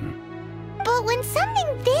location. But when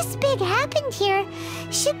something this big happened here,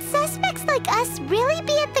 should suspects like us really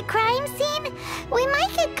be at the crime scene? We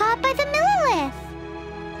might get caught by the Millilith.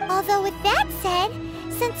 Although with that said,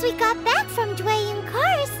 since we got back from Dwayun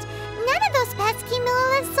Karst, none of those pesky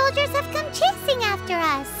Millilith soldiers have come chasing after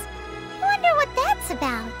us. I wonder what that's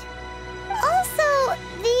about. Also,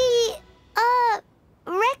 the,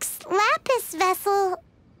 Rex Lapis vessel...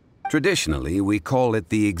 Traditionally, we call it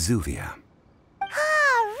the Exuvia.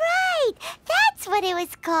 Ah, right! That's what it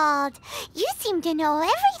was called. You seem to know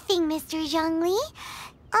everything, Mr. Zhongli.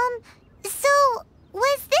 So,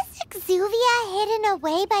 was this Exuvia hidden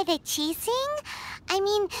away by the Qixing? I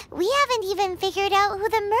mean, we haven't even figured out who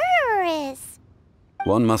the murderer is.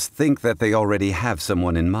 One must think that they already have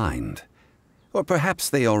someone in mind. Or perhaps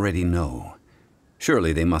they already know.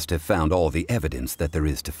 Surely they must have found all the evidence that there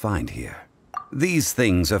is to find here. These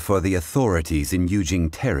things are for the authorities in Yujing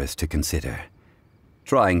Terrace to consider.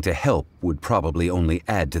 Trying to help would probably only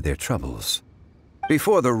add to their troubles.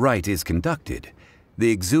 Before the rite is conducted,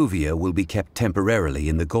 the Exuvia will be kept temporarily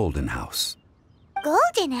in the Golden House.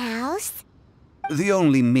 Golden House? The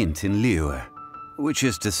only mint in Liyue, which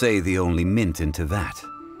is to say the only mint in Teyvat.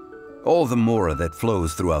 All the mora that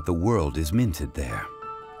flows throughout the world is minted there.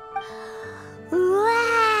 Wow!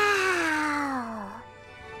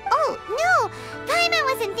 Oh, no! Paimon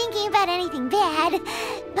wasn't thinking about anything bad.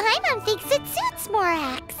 Paimon thinks it suits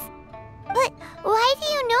Morax. But why do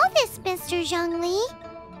you know this, Mr. Zhongli?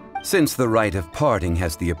 Since the rite of parting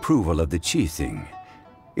has the approval of the Qixing,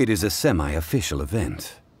 it is a semi-official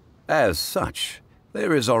event. As such,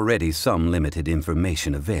 there is already some limited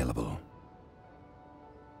information available.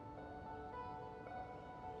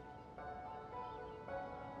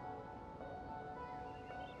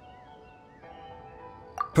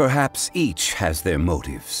 Perhaps each has their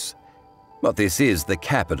motives. But this is the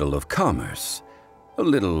capital of commerce. A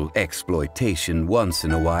little exploitation once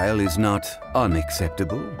in a while is not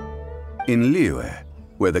unacceptable. In Liyue,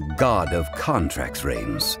 where the god of contracts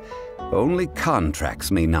reigns, only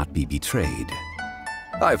contracts may not be betrayed.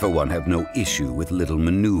 I, for one, have no issue with little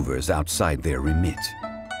maneuvers outside their remit.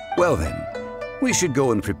 Well then, we should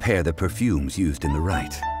go and prepare the perfumes used in the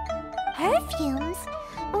rite. Perfumes?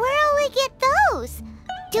 Where'll we get those?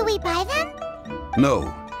 Do we buy them?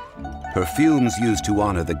 No. Perfumes used to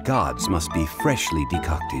honor the gods must be freshly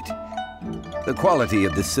decocted. The quality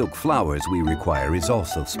of the silk flowers we require is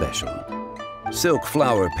also special. Silk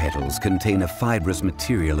flower petals contain a fibrous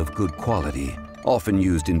material of good quality, often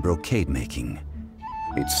used in brocade making.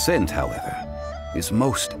 Its scent, however, is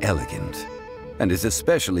most elegant, and is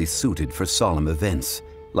especially suited for solemn events,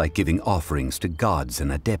 like giving offerings to gods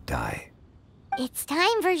and adepti. It's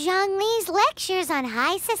time for Zhongli's lectures on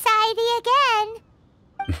high society again.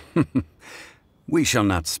 We shall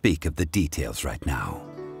not speak of the details right now.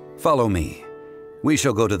 Follow me. We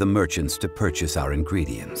shall go to the merchants to purchase our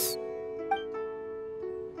ingredients.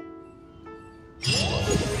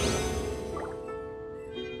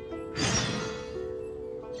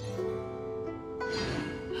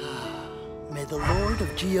 May the Lord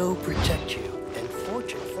of Geo protect you and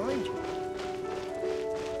fortune find you.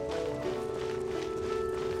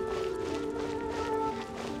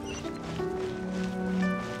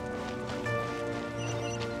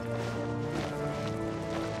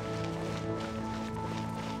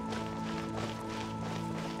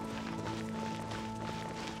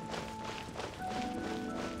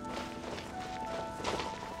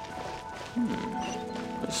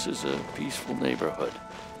 This is a peaceful neighborhood.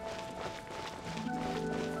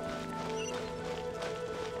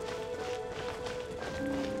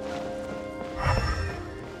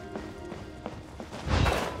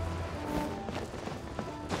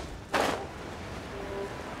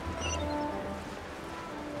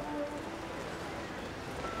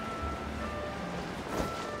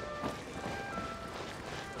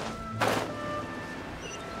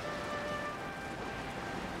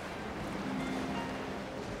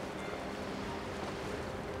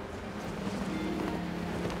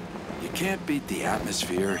 Can't beat the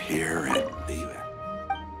atmosphere here at Liyue.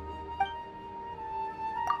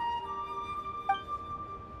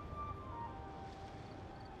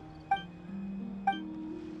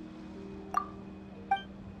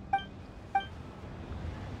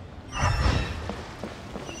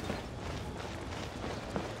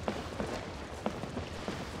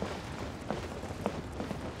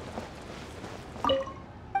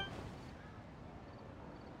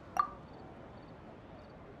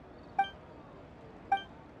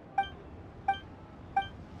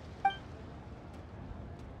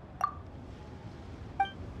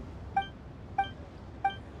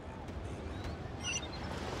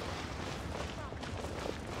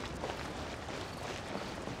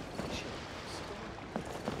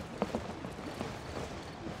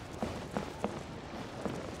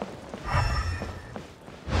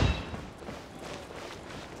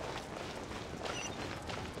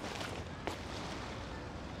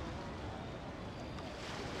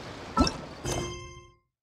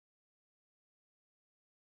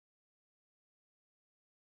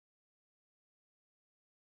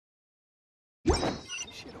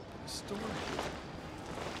 Should open a store here.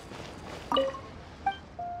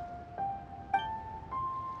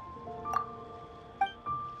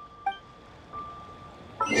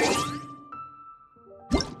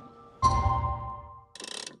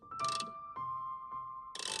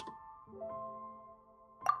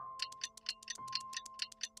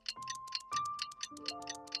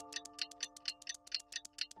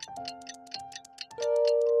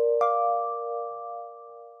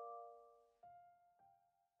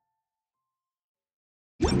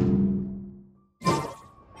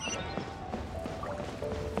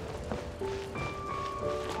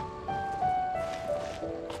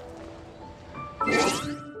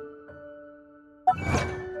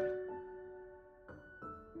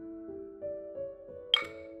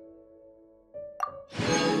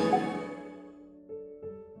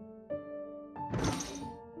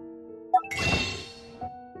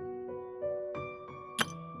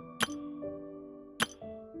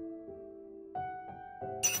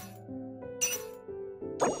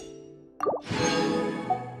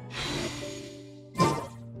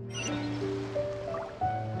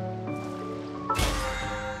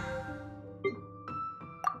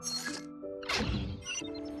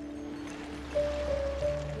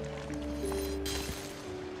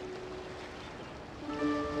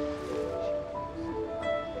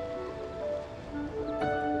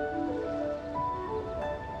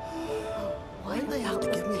 Why do they have to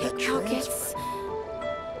give me that transfer?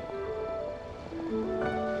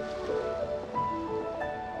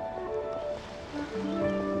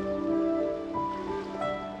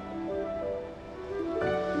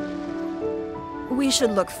 We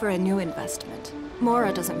should look for a new investment.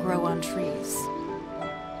 Mora doesn't grow on trees.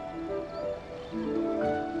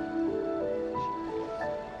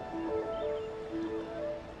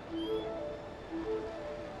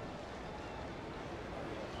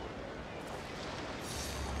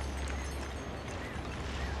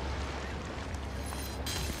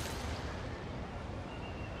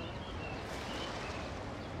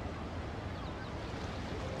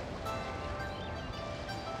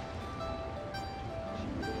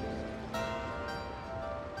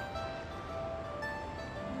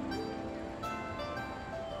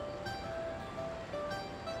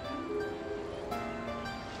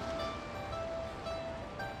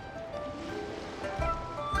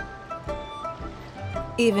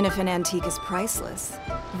 Even if an antique is priceless,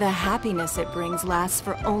 the happiness it brings lasts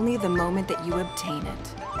for only the moment that you obtain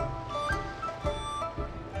it.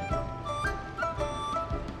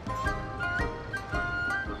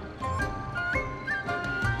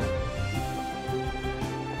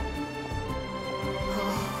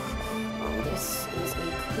 Oh, this is a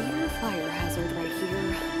clear fire hazard right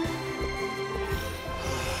here.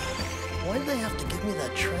 Why'd they have to give me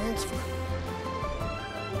that transfer?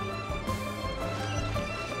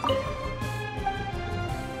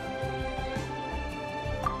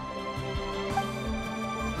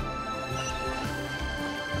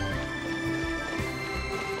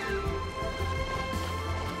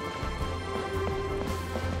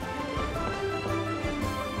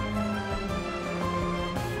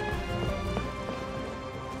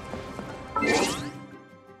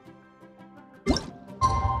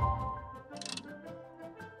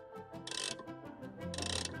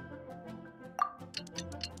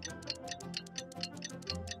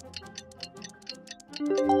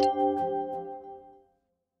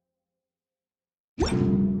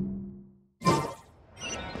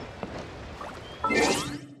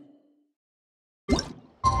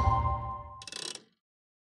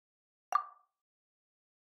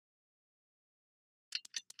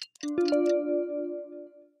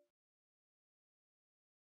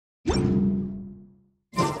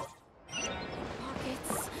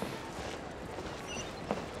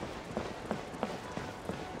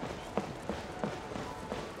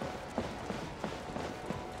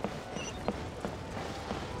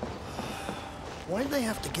 Why'd they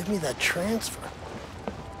have to give me that transfer?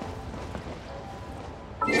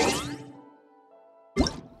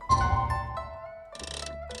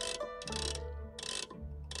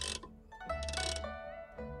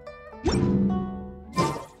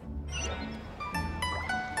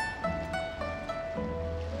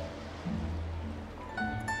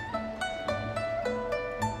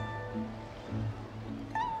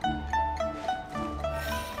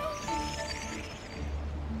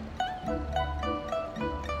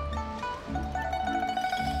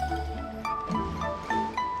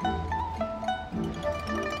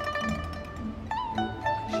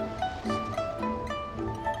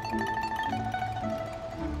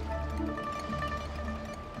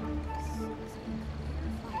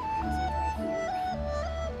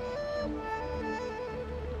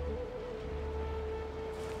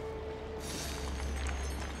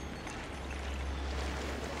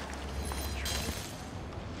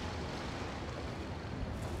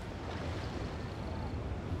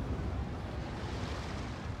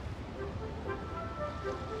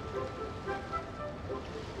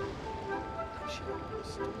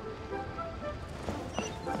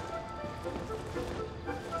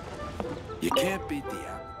 You can't beat the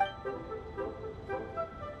app.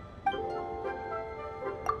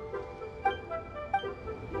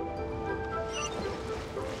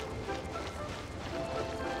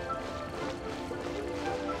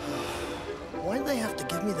 Why'd they have to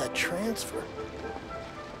give me that transfer?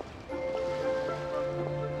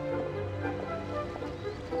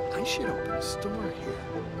 I should open a store here.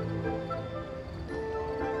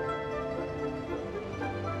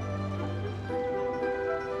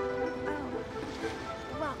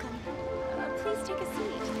 Welcome. Please take a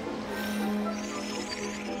seat.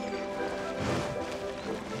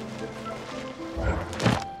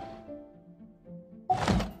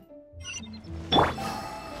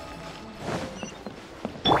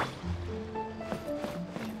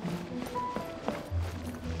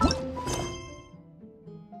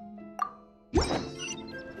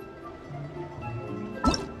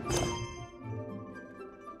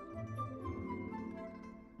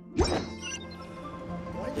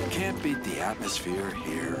 You can't beat the atmosphere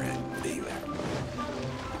here in Lille.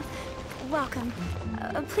 Welcome.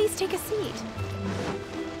 Please take a seat.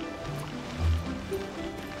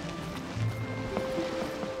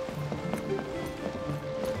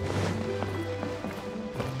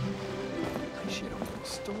 I should open a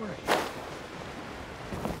store here.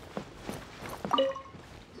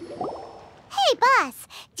 Hey, boss,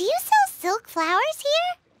 do you sell silk flowers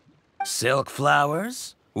here? Silk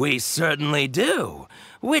flowers? We certainly do.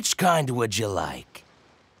 Which kind would you like?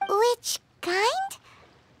 Which kind?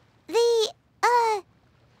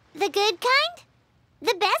 The good kind?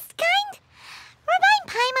 The best kind? Remind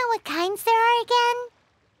Paimon what kinds there are again.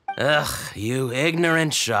 Ugh, you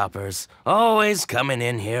ignorant shoppers. Always coming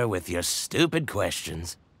in here with your stupid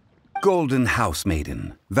questions. Golden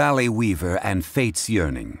Housemaiden, Valley Weaver, and Fate's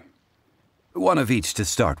Yearning. One of each to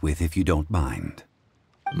start with, if you don't mind.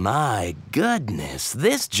 My goodness,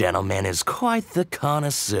 this gentleman is quite the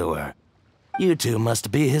connoisseur. You two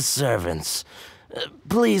must be his servants.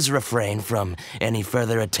 Please refrain from any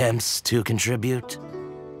further attempts to contribute.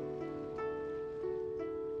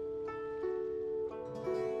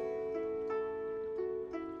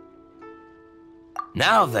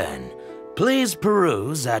 Now then, please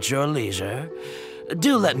peruse at your leisure.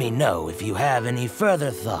 Do let me know if you have any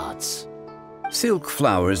further thoughts. Silk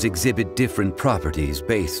flowers exhibit different properties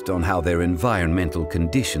based on how their environmental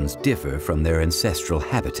conditions differ from their ancestral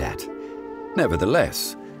habitat.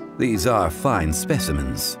 Nevertheless, these are fine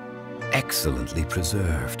specimens, excellently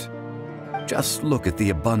preserved. Just look at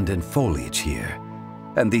the abundant foliage here,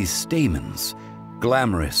 and these stamens,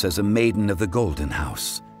 glamorous as a maiden of the Golden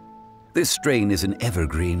House. This strain is an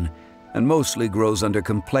evergreen and mostly grows under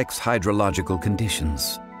complex hydrological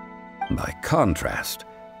conditions. By contrast,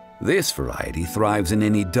 this variety thrives in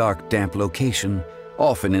any dark, damp location,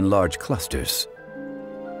 often in large clusters.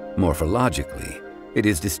 Morphologically, it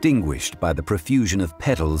is distinguished by the profusion of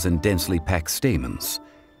petals and densely packed stamens,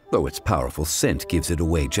 though its powerful scent gives it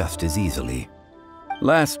away just as easily.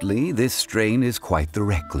 Lastly, this strain is quite the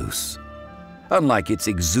recluse. Unlike its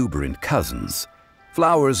exuberant cousins,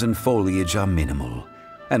 flowers and foliage are minimal,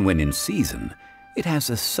 and when in season, it has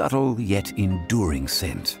a subtle yet enduring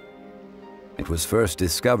scent. It was first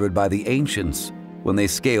discovered by the ancients when they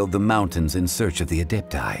scaled the mountains in search of the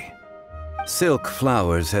Adepti. Silk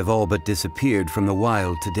flowers have all but disappeared from the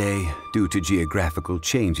wild today due to geographical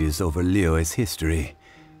changes over Liyue's history.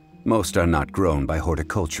 Most are not grown by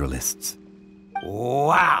horticulturalists.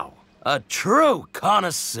 Wow! A true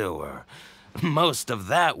connoisseur! Most of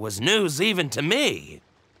that was news even to me.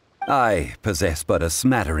 I possess but a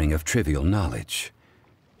smattering of trivial knowledge.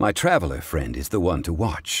 My traveler friend is the one to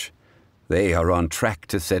watch. They are on track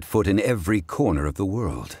to set foot in every corner of the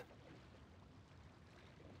world.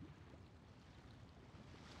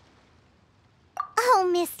 Oh,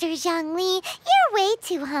 Mr. Zhongli, you're way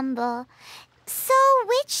too humble. So,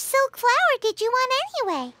 which silk flower did you want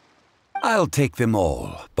anyway? I'll take them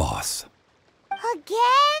all, boss.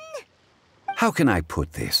 Again? How can I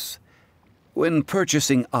put this? When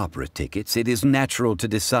purchasing opera tickets, it is natural to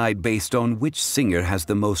decide based on which singer has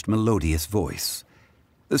the most melodious voice.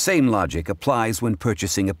 The same logic applies when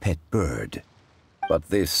purchasing a pet bird. But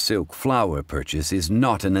this silk flower purchase is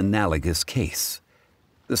not an analogous case.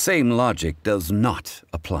 The same logic does not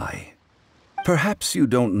apply. Perhaps you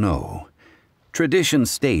don't know. Tradition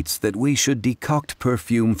states that we should decoct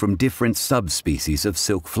perfume from different subspecies of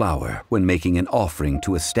silk flower when making an offering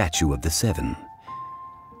to a statue of the Seven.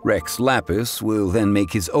 Rex Lapis will then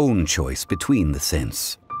make his own choice between the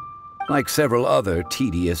scents. Like several other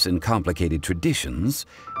tedious and complicated traditions,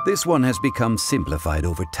 this one has become simplified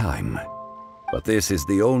over time. But this is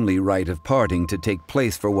the only rite of parting to take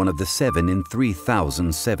place for one of the Seven in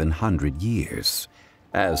 3,700 years.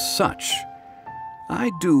 As such, I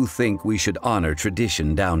do think we should honor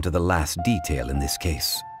tradition down to the last detail in this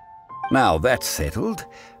case. Now that's settled,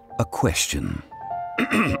 a question.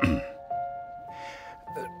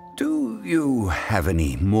 Do you have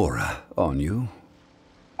any mora on you?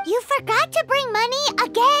 You forgot to bring money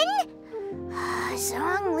again?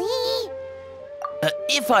 Zhongli.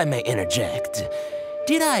 If I may interject,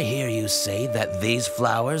 did I hear you say that these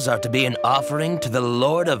flowers are to be an offering to the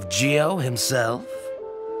Lord of Geo himself?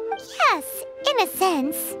 Yes, in a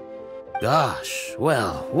sense. Gosh,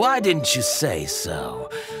 well, why didn't you say so?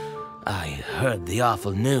 I heard the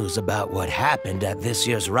awful news about what happened at this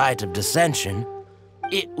year's Rite of Dissension.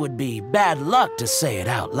 It would be bad luck to say it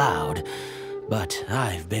out loud, but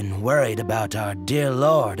I've been worried about our dear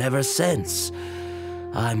Lord ever since.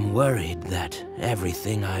 I'm worried that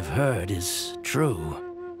everything I've heard is true.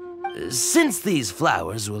 Since these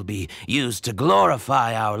flowers will be used to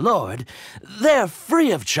glorify our Lord, they're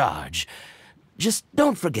free of charge. Just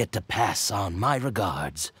don't forget to pass on my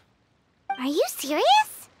regards. Are you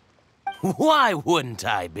serious? Why wouldn't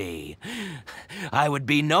I be? I would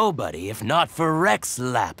be nobody if not for Rex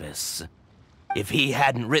Lapis. If he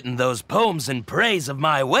hadn't written those poems in praise of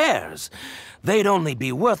my wares, they'd only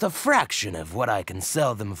be worth a fraction of what I can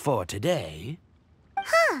sell them for today.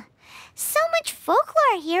 Huh. So much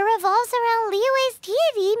folklore here revolves around Liyue's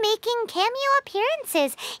deity making cameo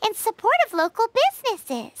appearances in support of local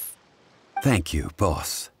businesses. Thank you,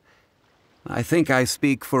 boss. I think I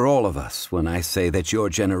speak for all of us when I say that your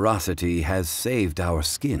generosity has saved our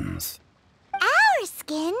skins. Our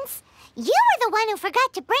skins? You were the one who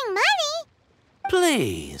forgot to bring money.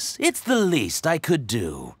 Please, it's the least I could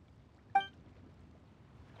do.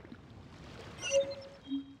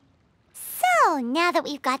 So, now that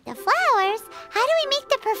we've got the flowers, how do we make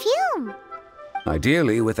the perfume?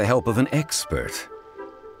 Ideally with the help of an expert.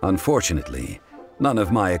 Unfortunately, None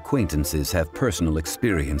of my acquaintances have personal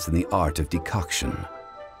experience in the art of decoction.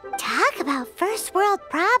 Talk about first world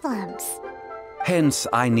problems. Hence,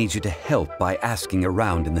 I need you to help by asking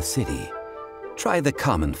around in the city. Try the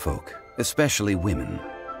common folk, especially women.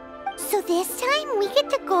 So this time we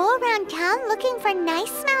get to go around town looking for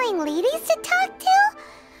nice-smelling ladies to talk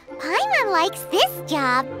to? Paimon likes this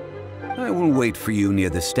job. I will wait for you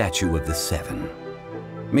near the Statue of the Seven.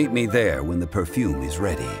 Meet me there when the perfume is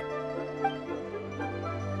ready.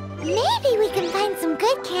 Maybe we can find some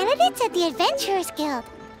good candidates at the Adventurers Guild.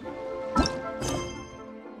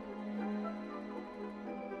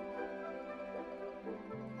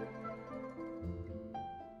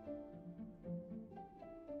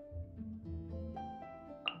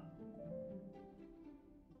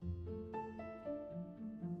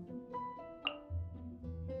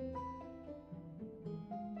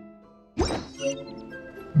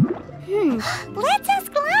 Let's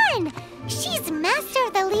ask Lan! She's master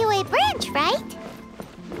of the Liyue branch, right?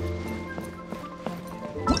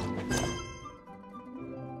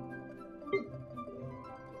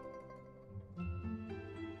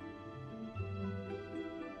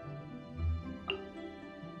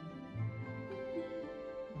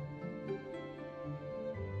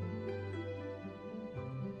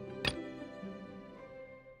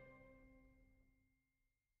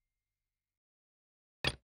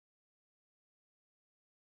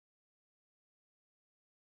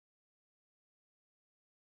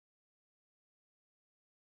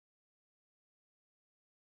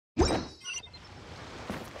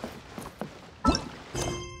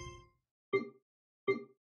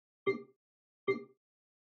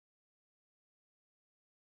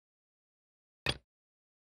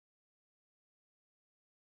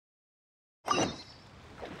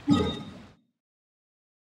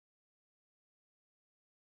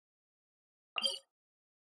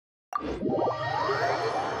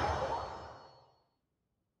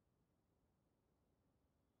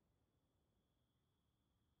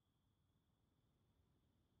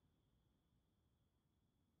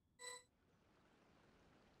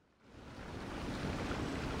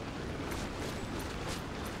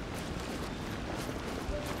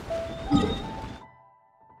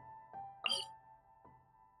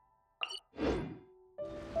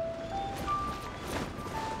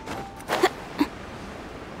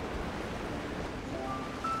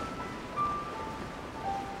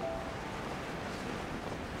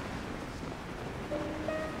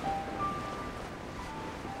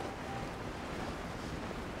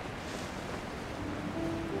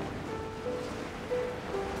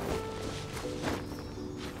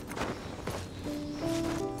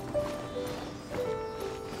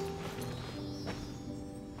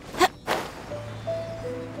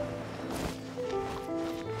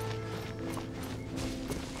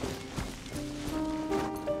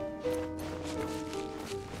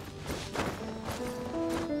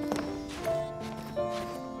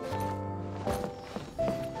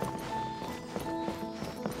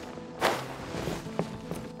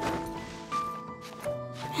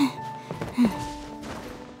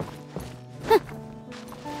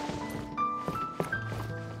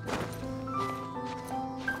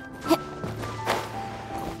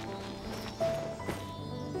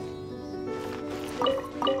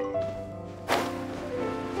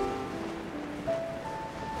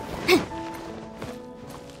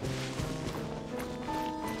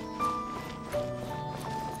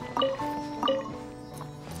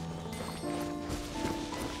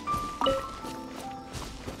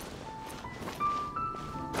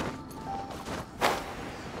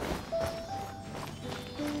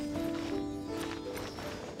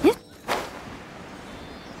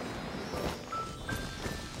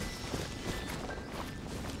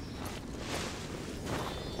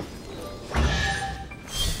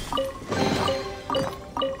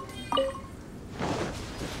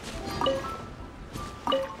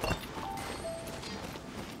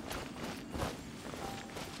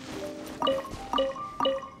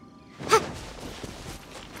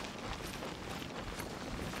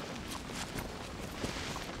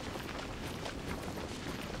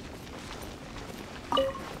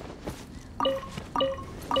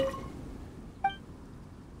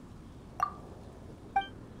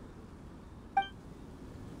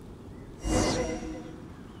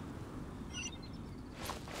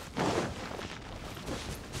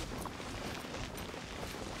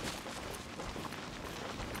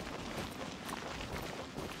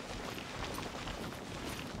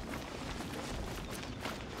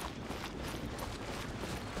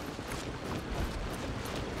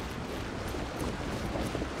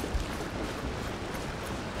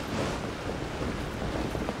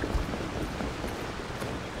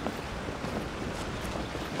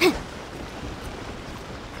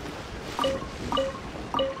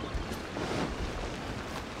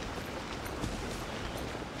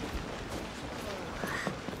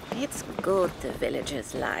 good the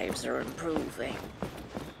villagers' lives are improving.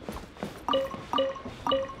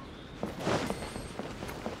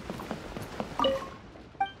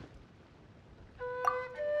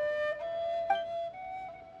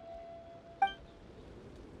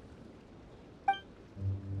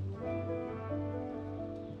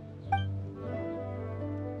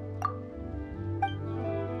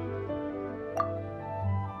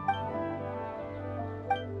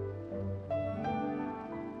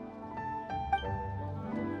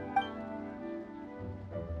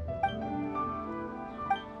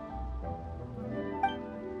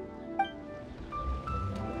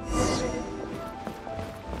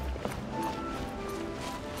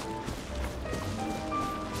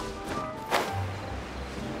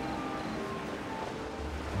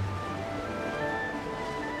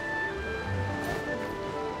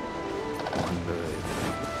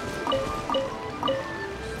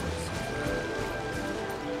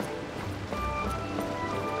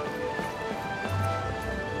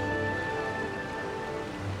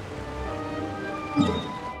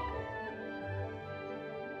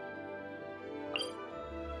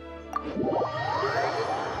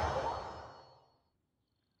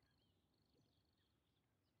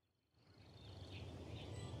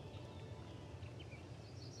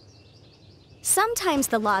 Sometimes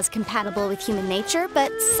the law is compatible with human nature, but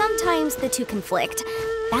sometimes the two conflict.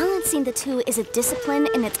 Balancing the two is a discipline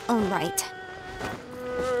in its own right.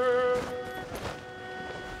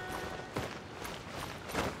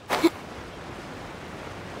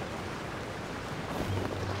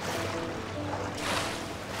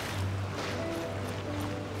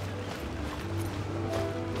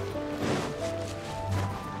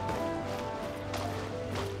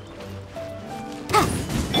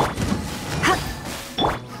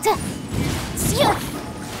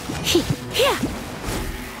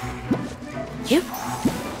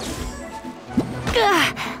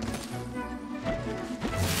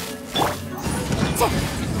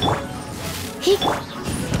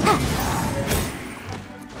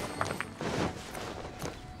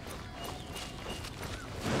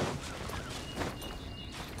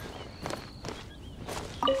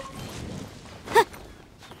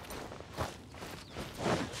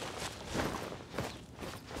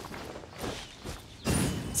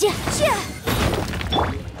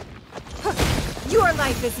 Your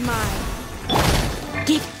life is mine.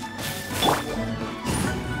 Get.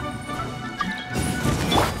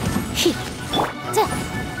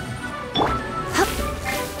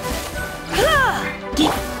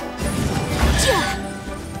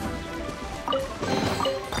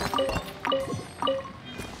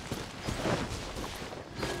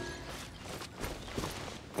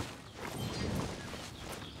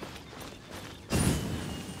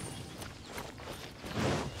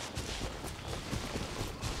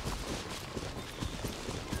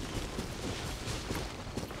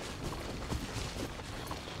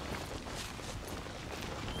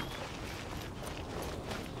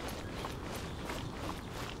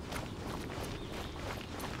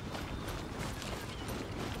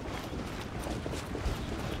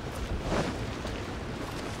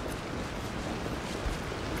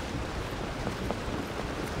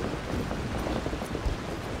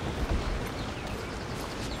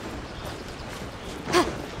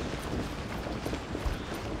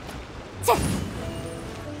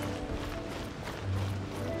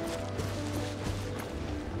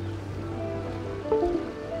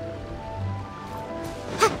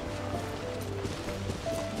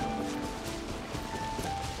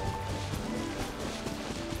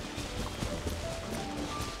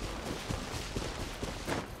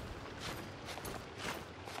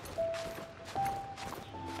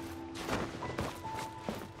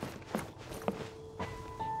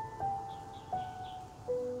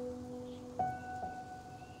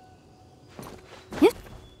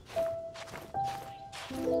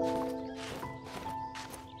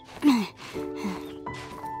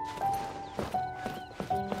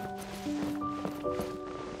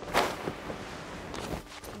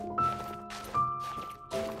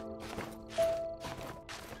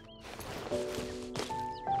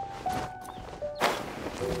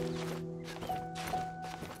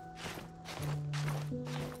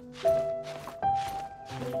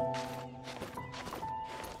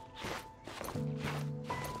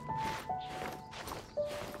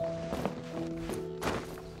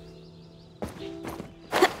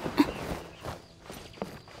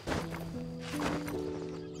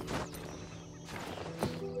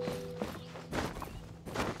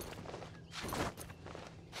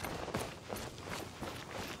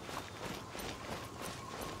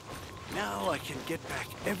 Now I can get back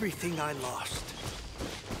everything I lost.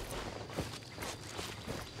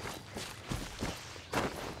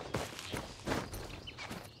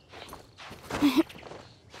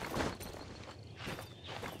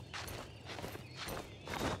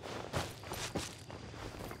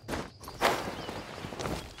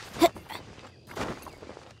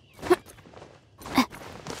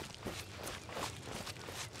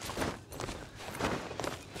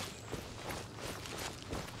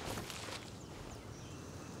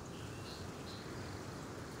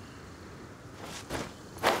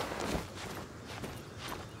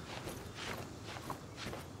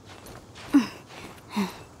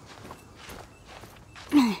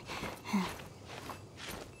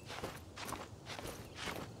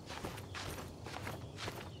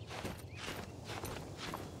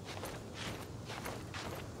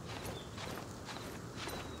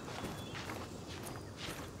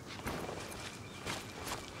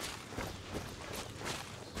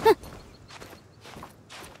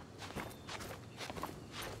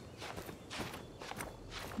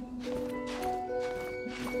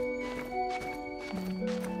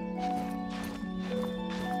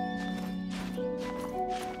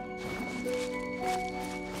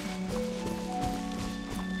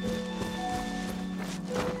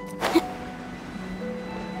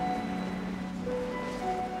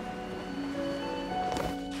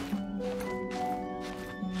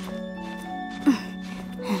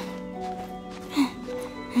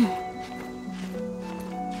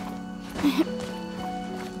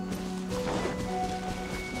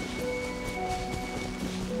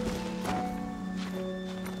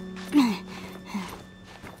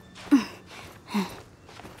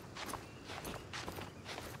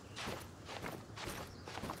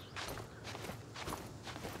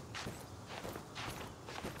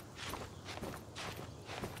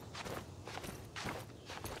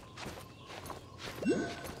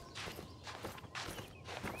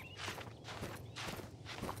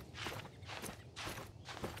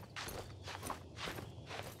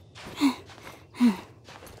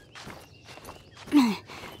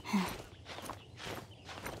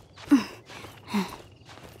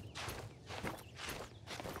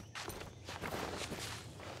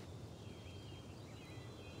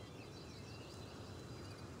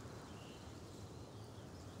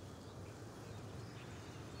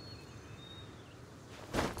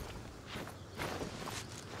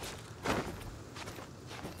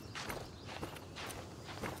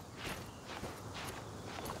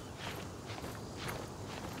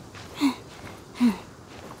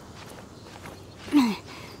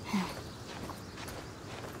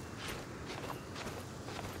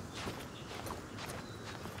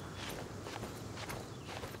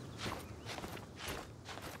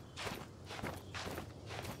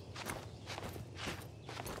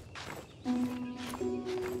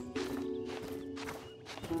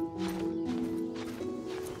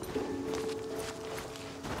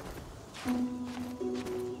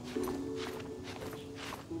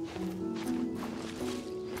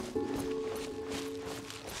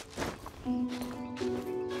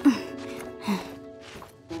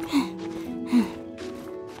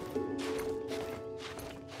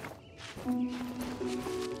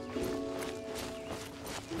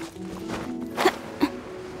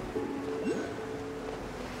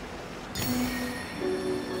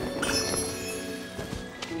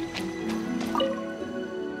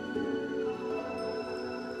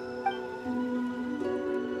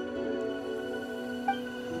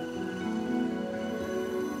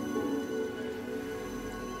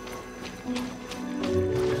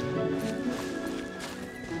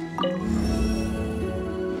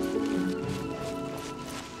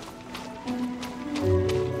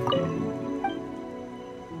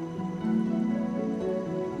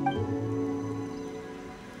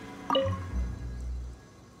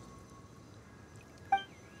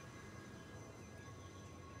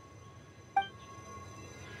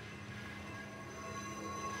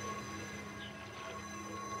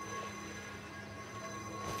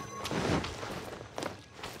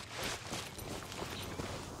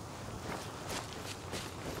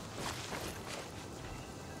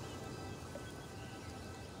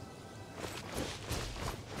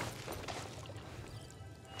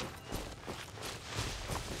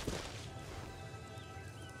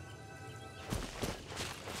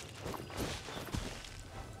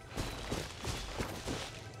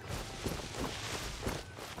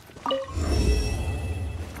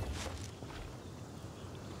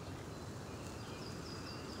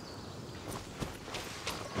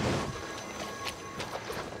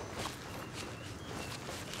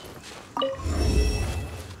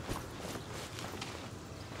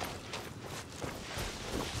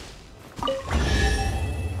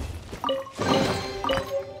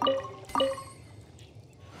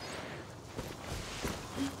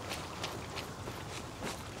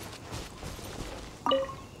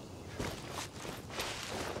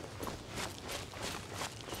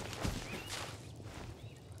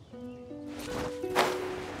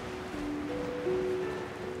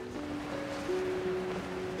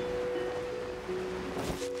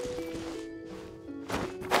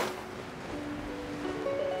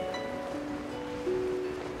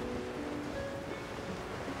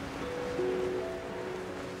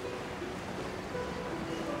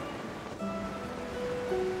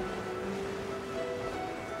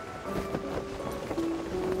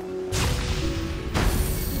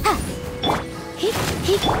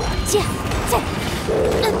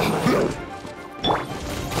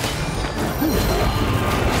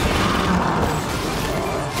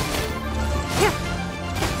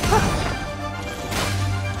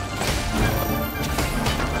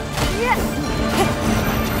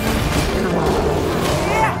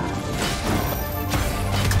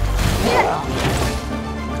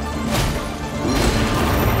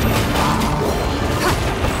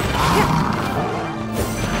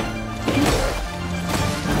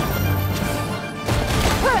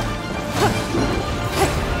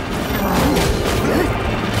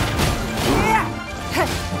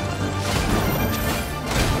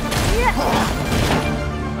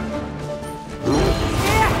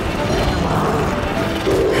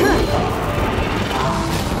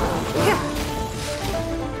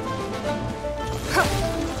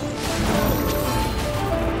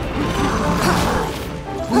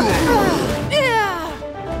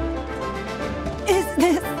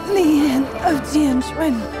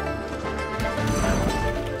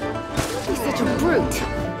 He's such a brute.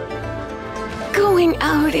 Going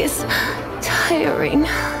out is tiring.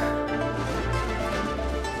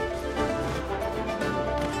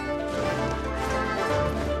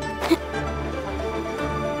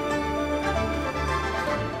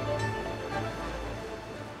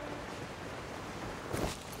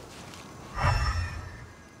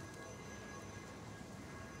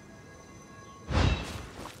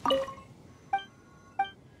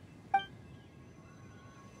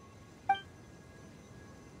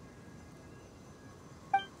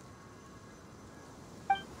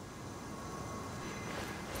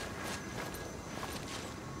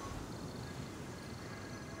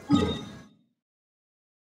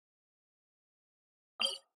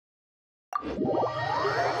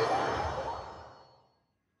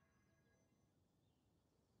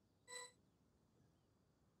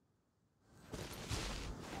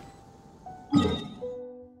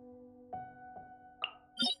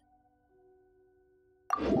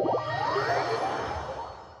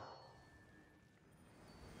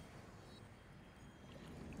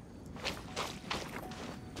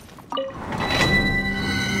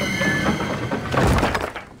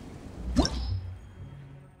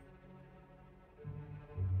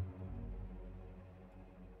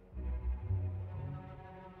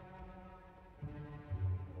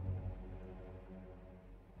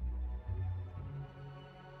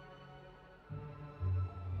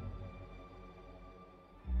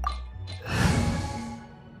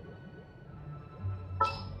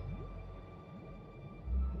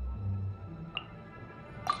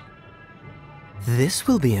 This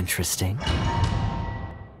will be interesting.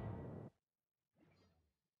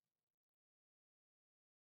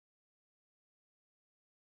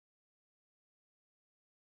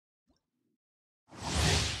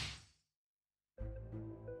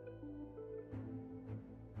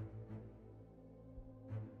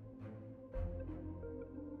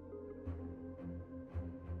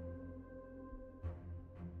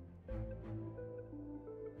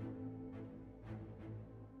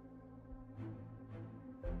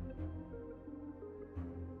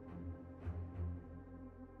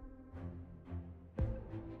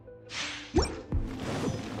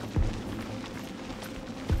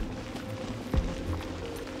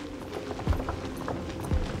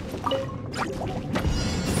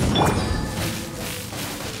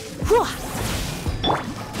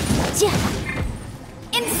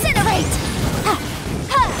 Incinerate!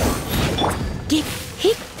 Get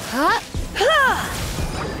hit!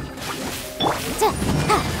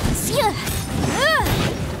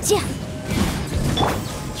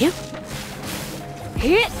 Yep.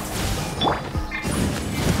 Hit!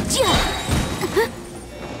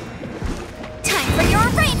 Time for your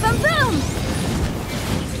rainbow boom!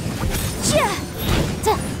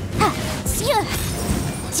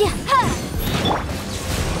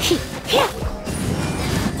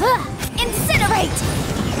 Incinerate!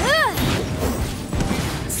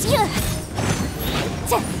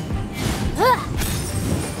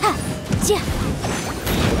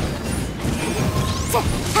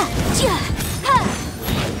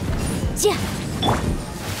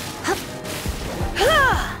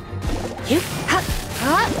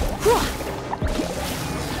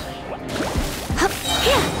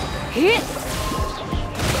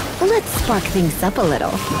 Let's spark things up a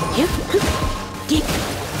little.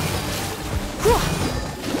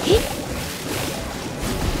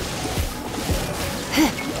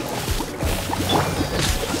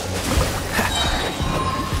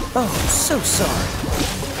 Oh, so sorry.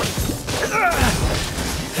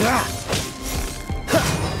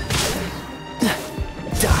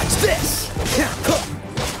 Dodge this!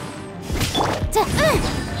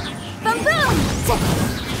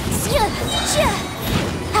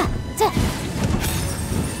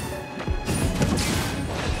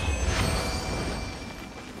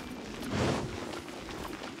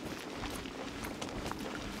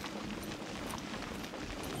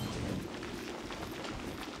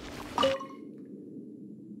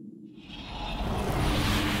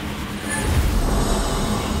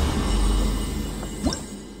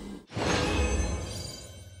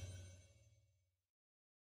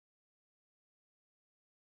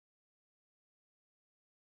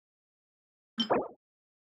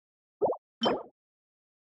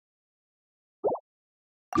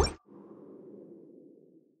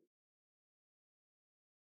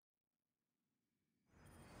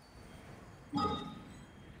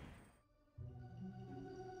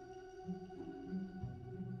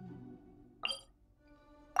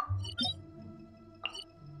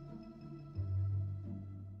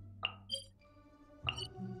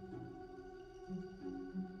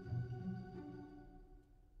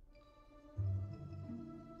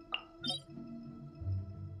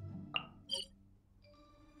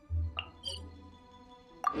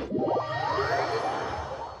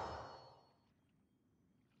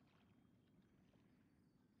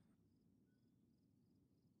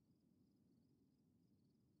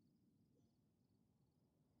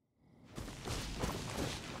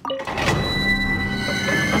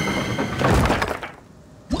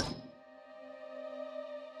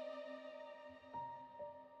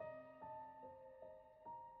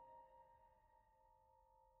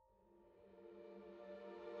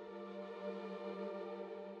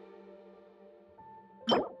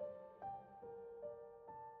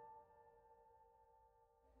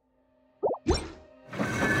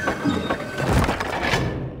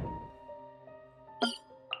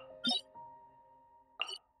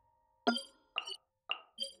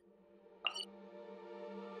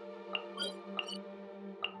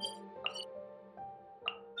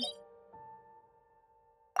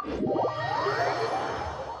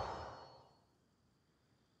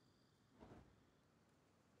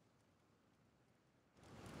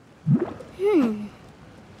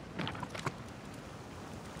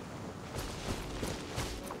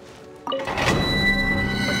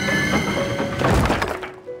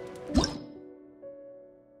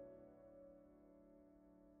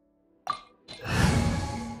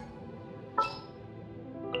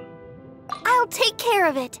 I'll take care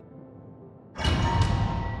of it.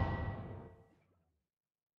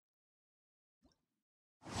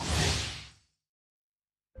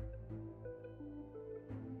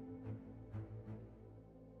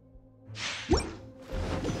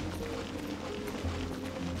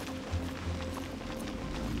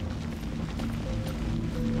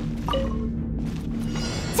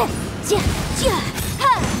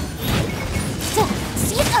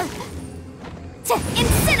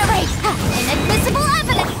 Incinerate! Inadmissible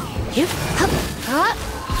evidence!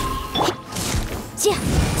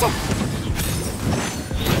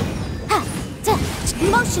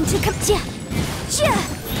 Motion to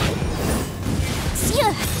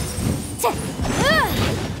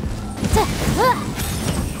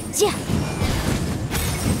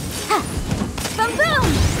Boom boom!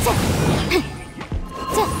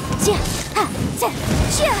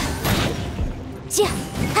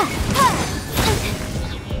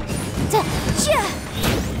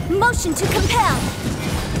 Motion to compel!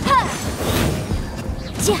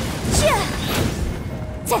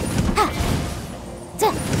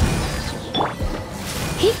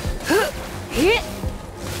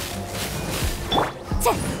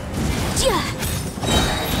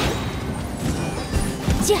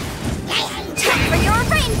 Time for your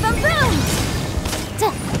rainbow boom!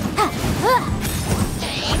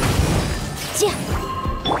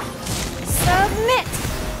 Submit!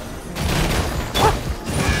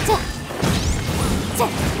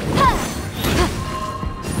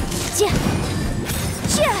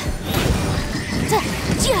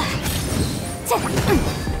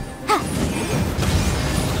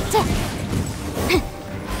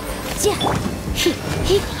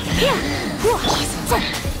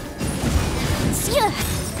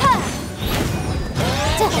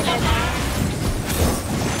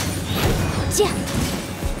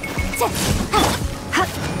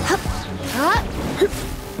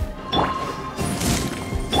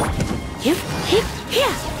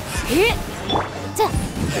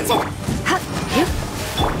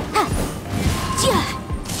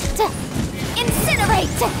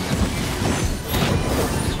 Incinerate!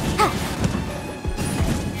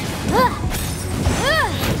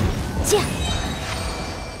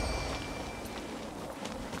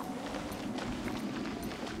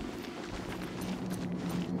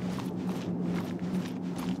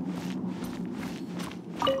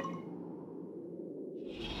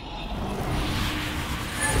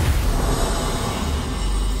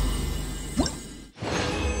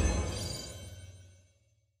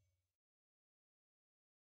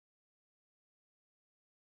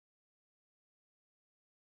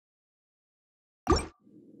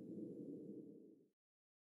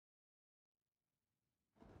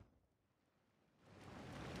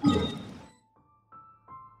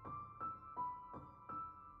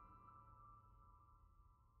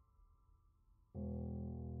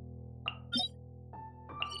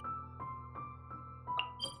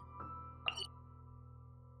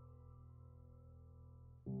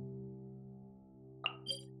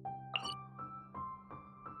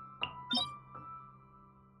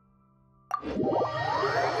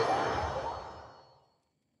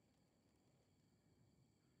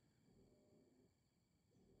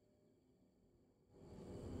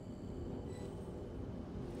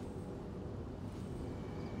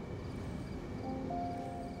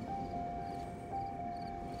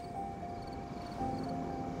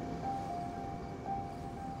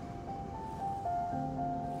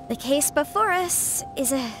 The case before us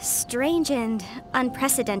is a strange and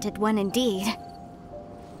unprecedented one indeed.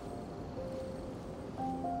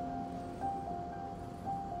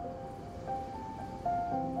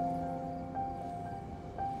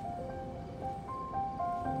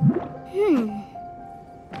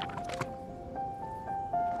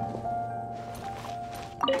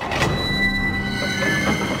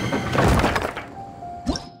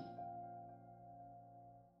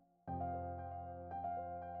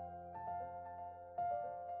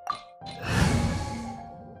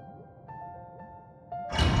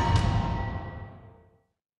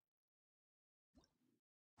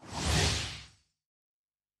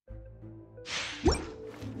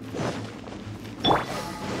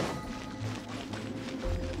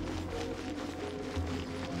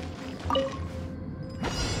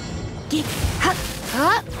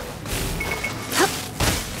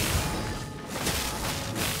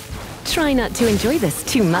 Try not to enjoy this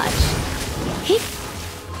too much.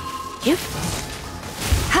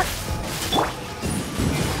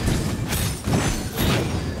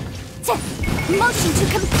 Motion to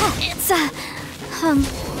compel. It's a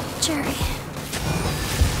jury.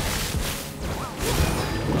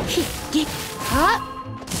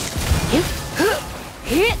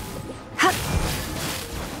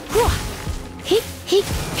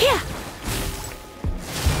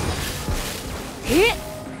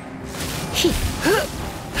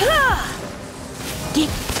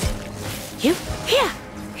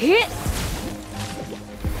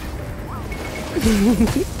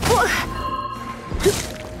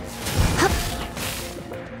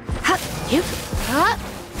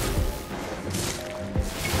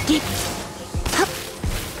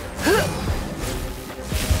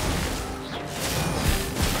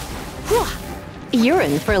 You're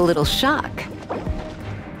in for a little shock.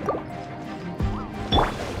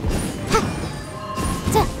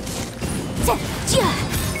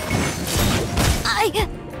 I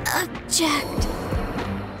object.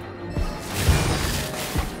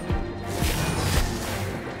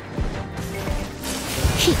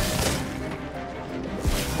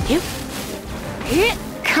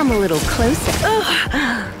 Come a little closer.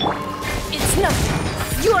 It's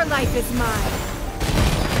nothing. Your life is mine.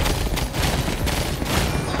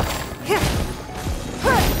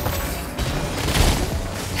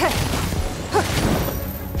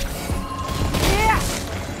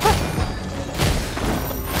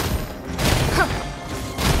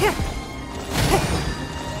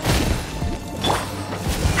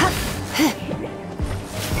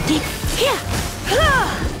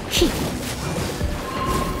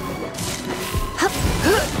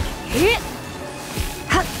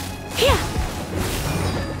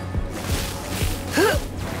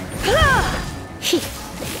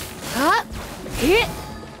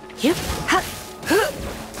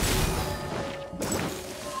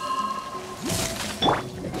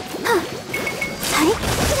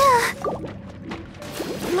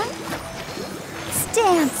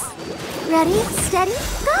 Stance. Ready, steady,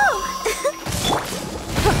 go!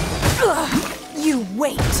 You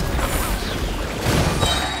wait.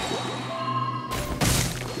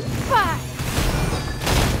 5.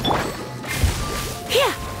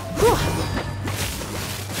 Here.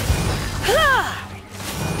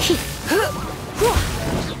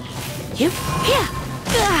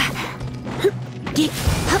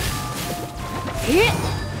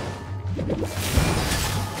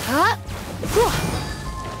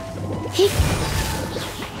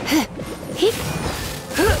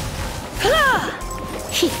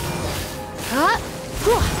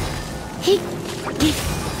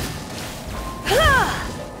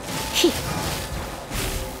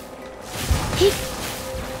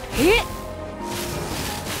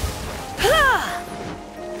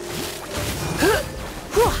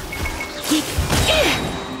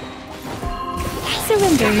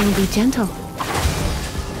 Surrender and be gentle.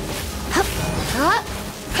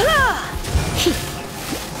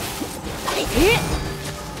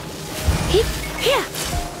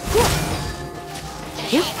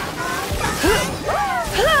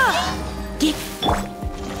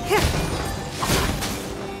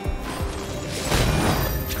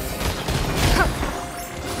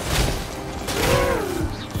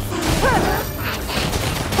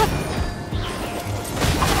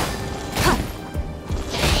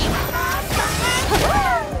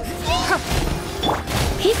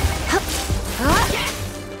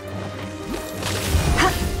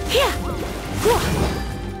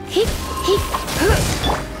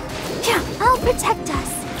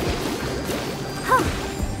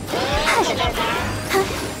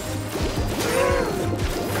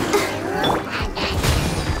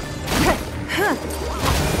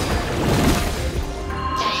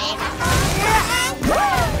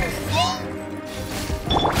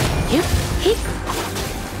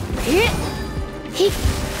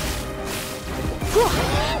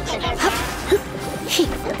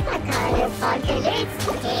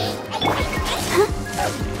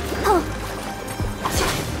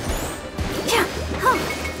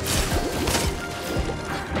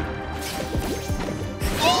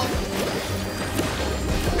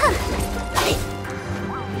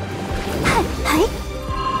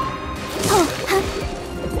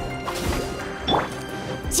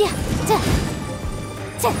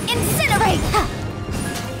 Incinerate!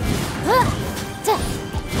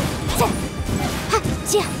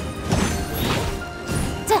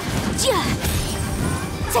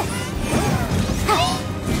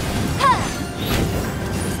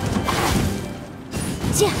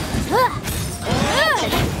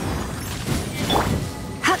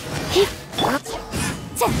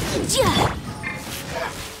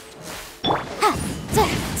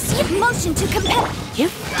 Motion to compel.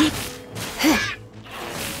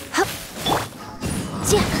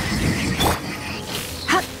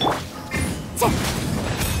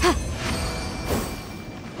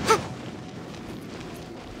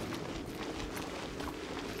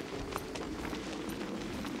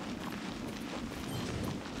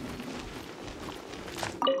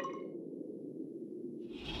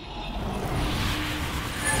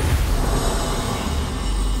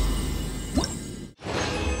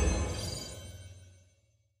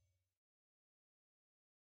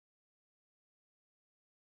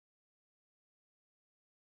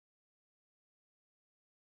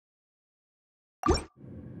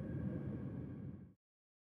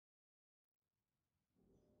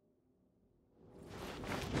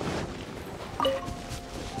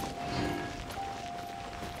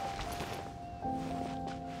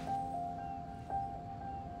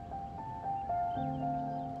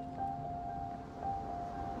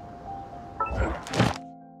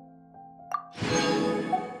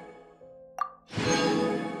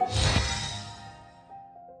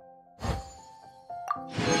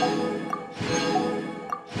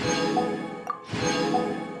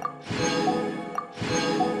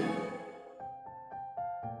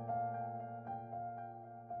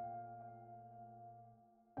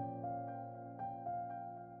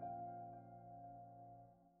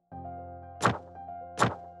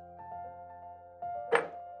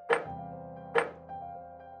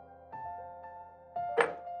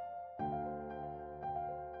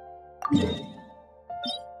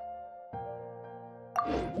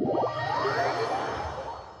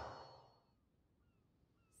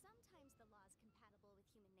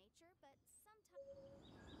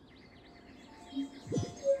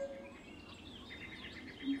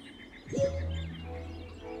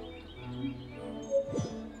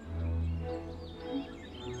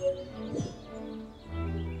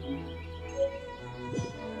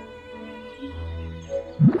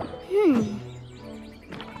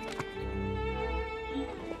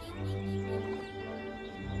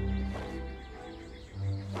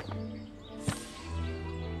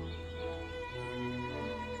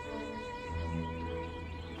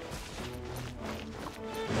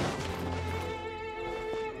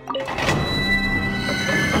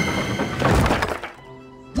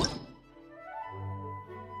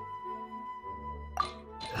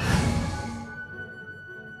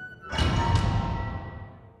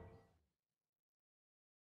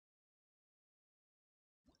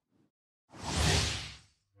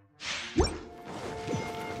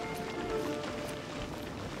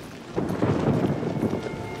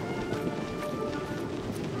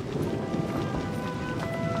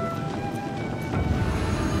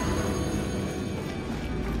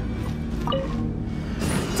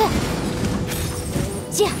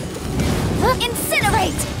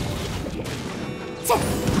 Incinerate!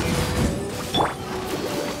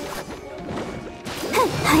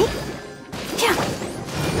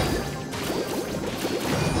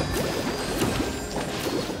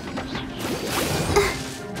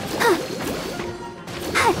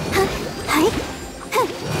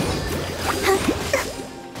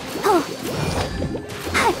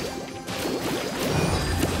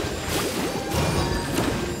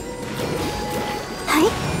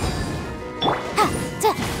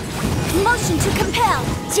 Motion to compel.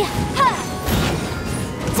 Incinerate.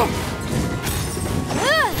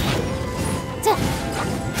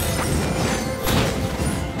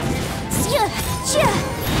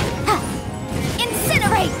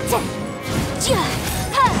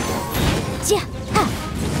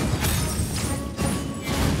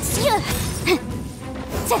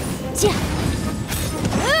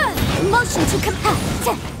 Motion to compel.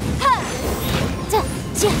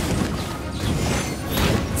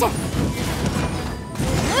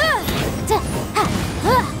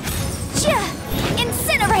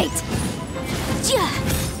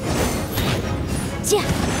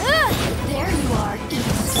 There you are,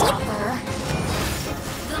 eavesdropper.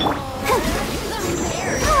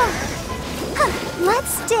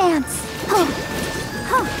 Let's dance.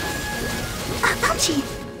 Ouchie.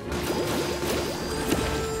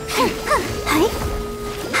 Hi.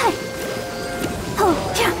 Hi. Oh,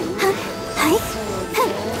 yeah. Hi.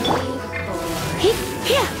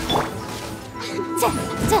 Here.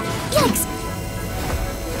 Yikes.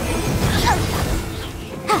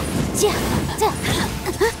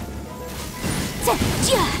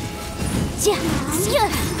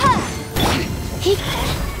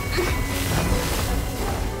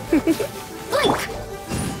 Blink.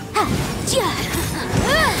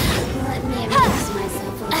 Let me amuse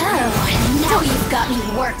myself a little. Oh, now you've got me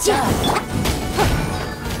worked up.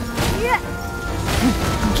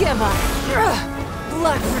 Give up.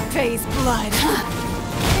 Blood repays blood.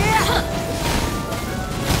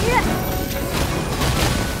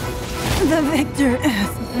 The victor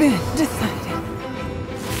has been decided.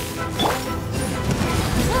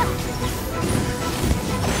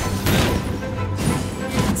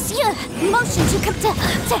 Motion to come to.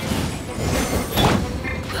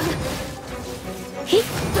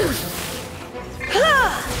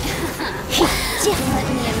 Let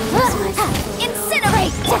me amuse myself.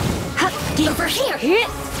 Incinerate! Over here!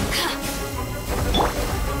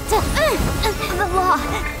 The law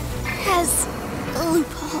has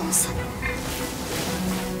loopholes.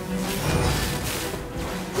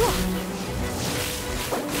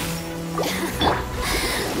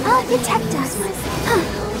 I'll protect us.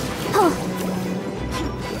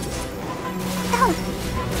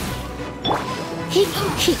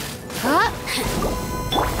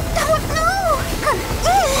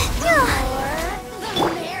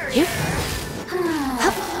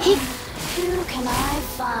 Who can I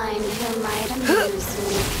find who might amuse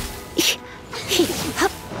me?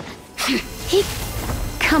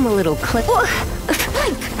 Come a little clip.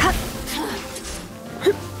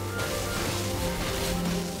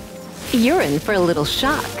 You're in for a little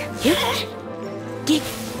shock. Look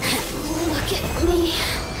at me.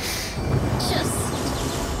 Just...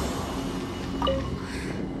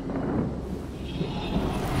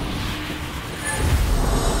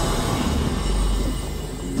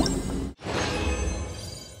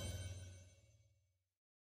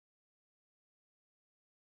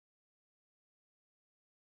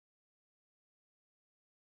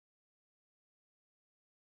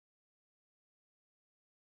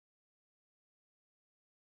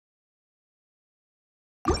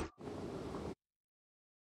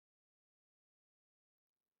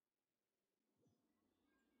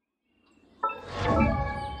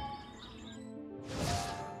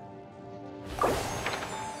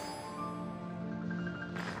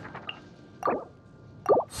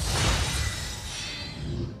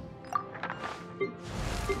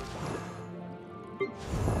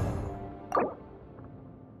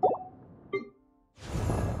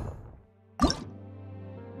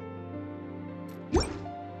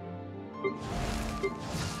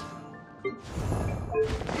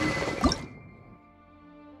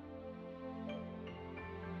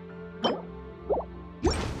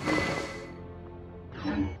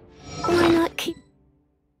 Why not keep...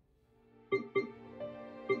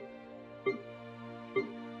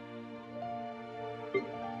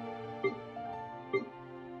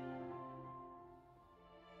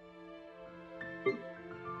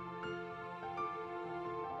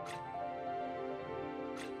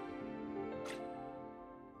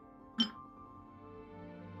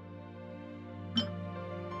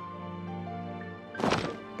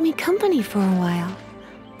 me company for a while.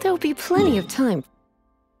 There'll be plenty of time.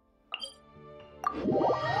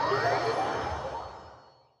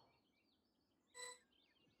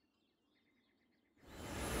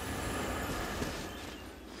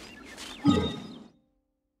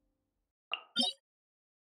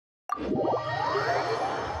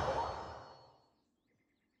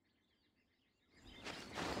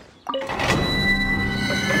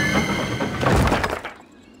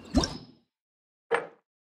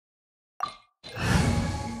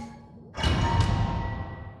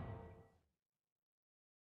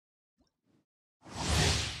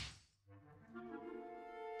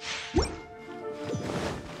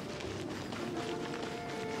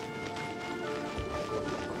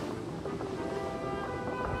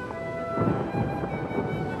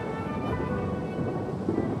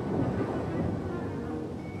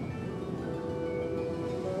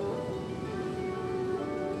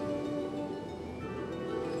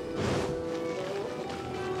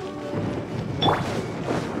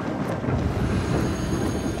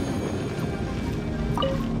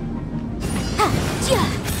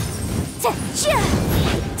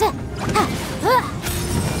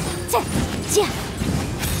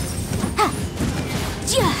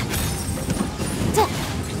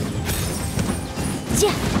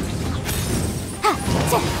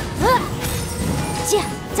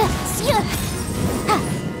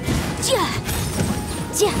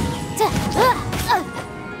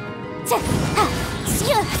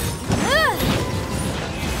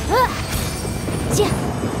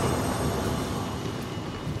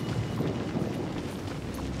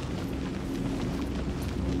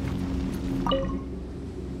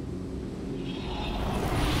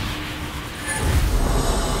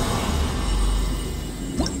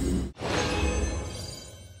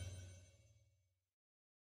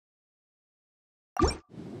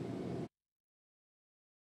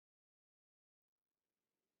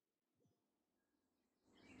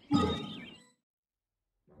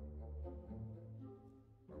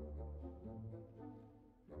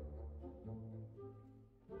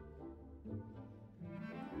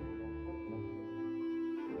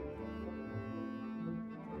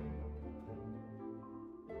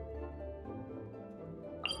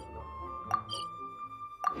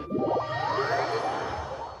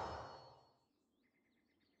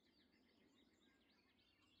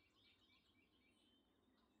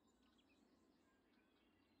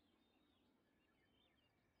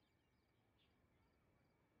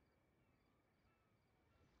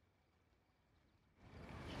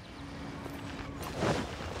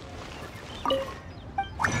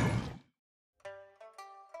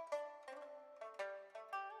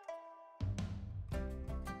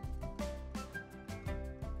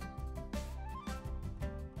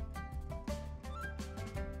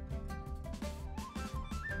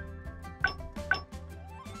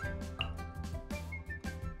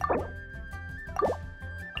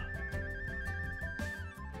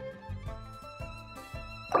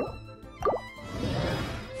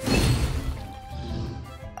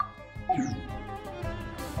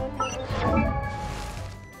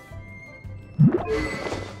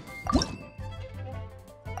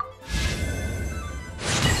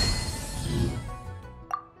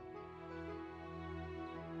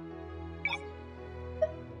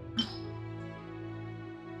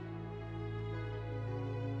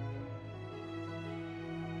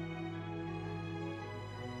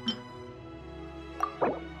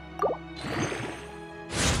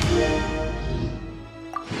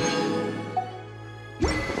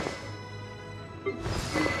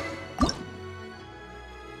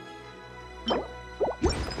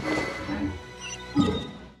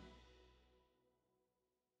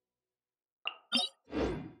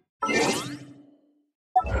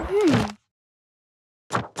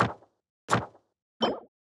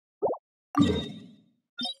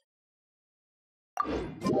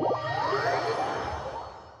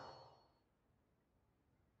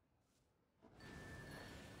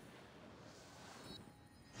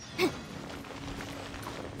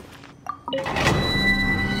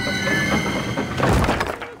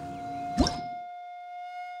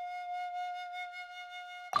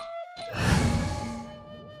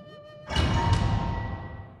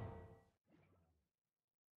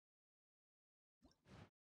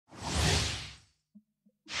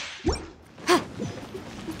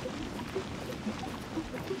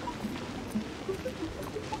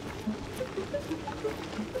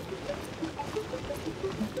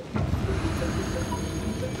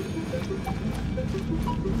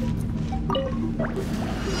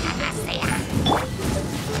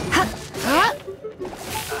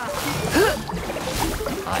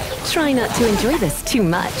 Try not to enjoy this too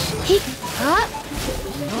much.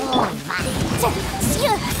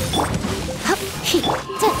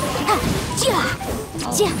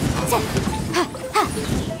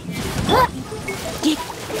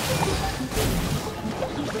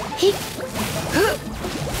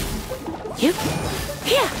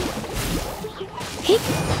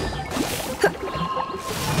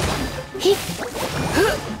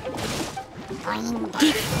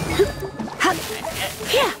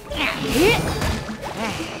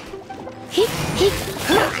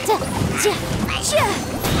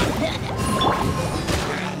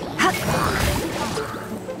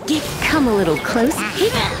 Come a little closer.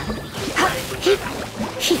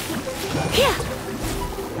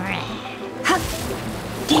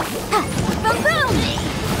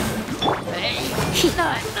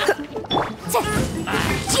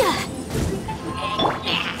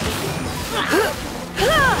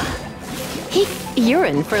 You're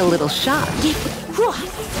in for a little shock.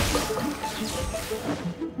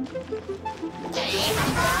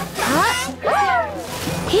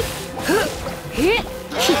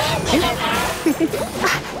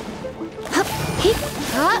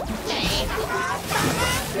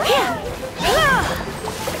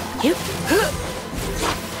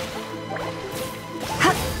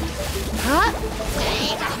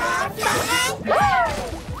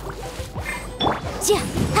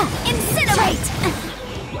 Incinerate!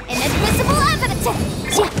 Inadmissible evidence!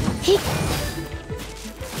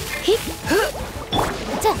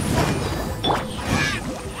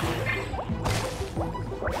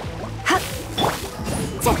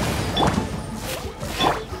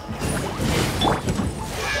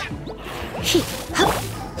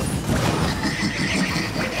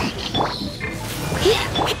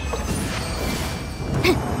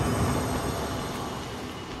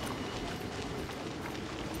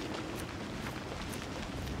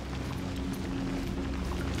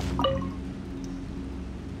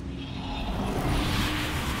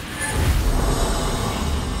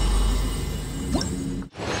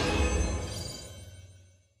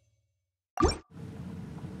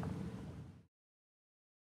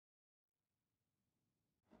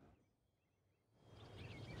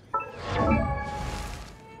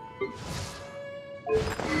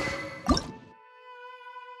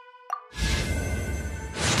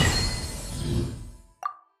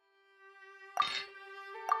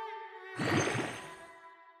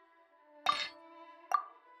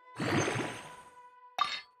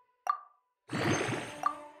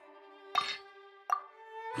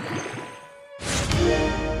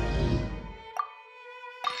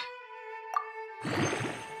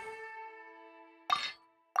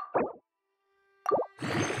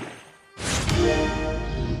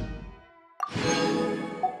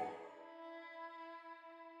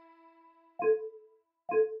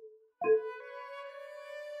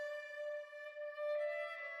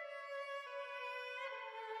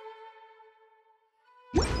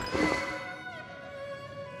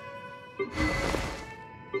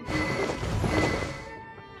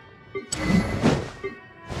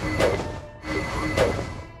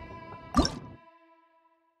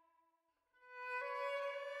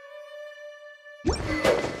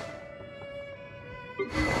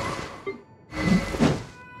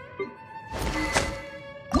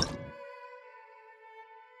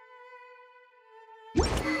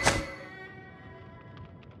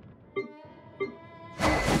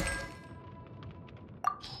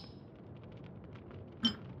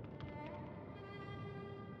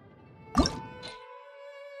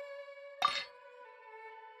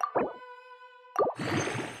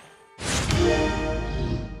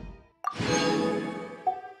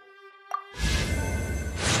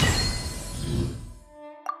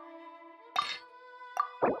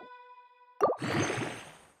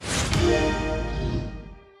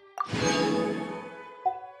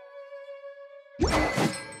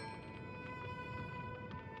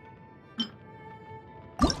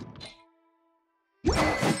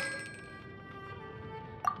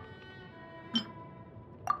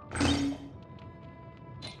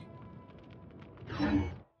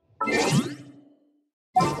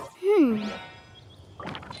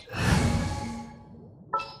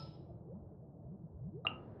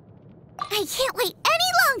 I can't wait any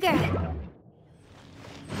longer!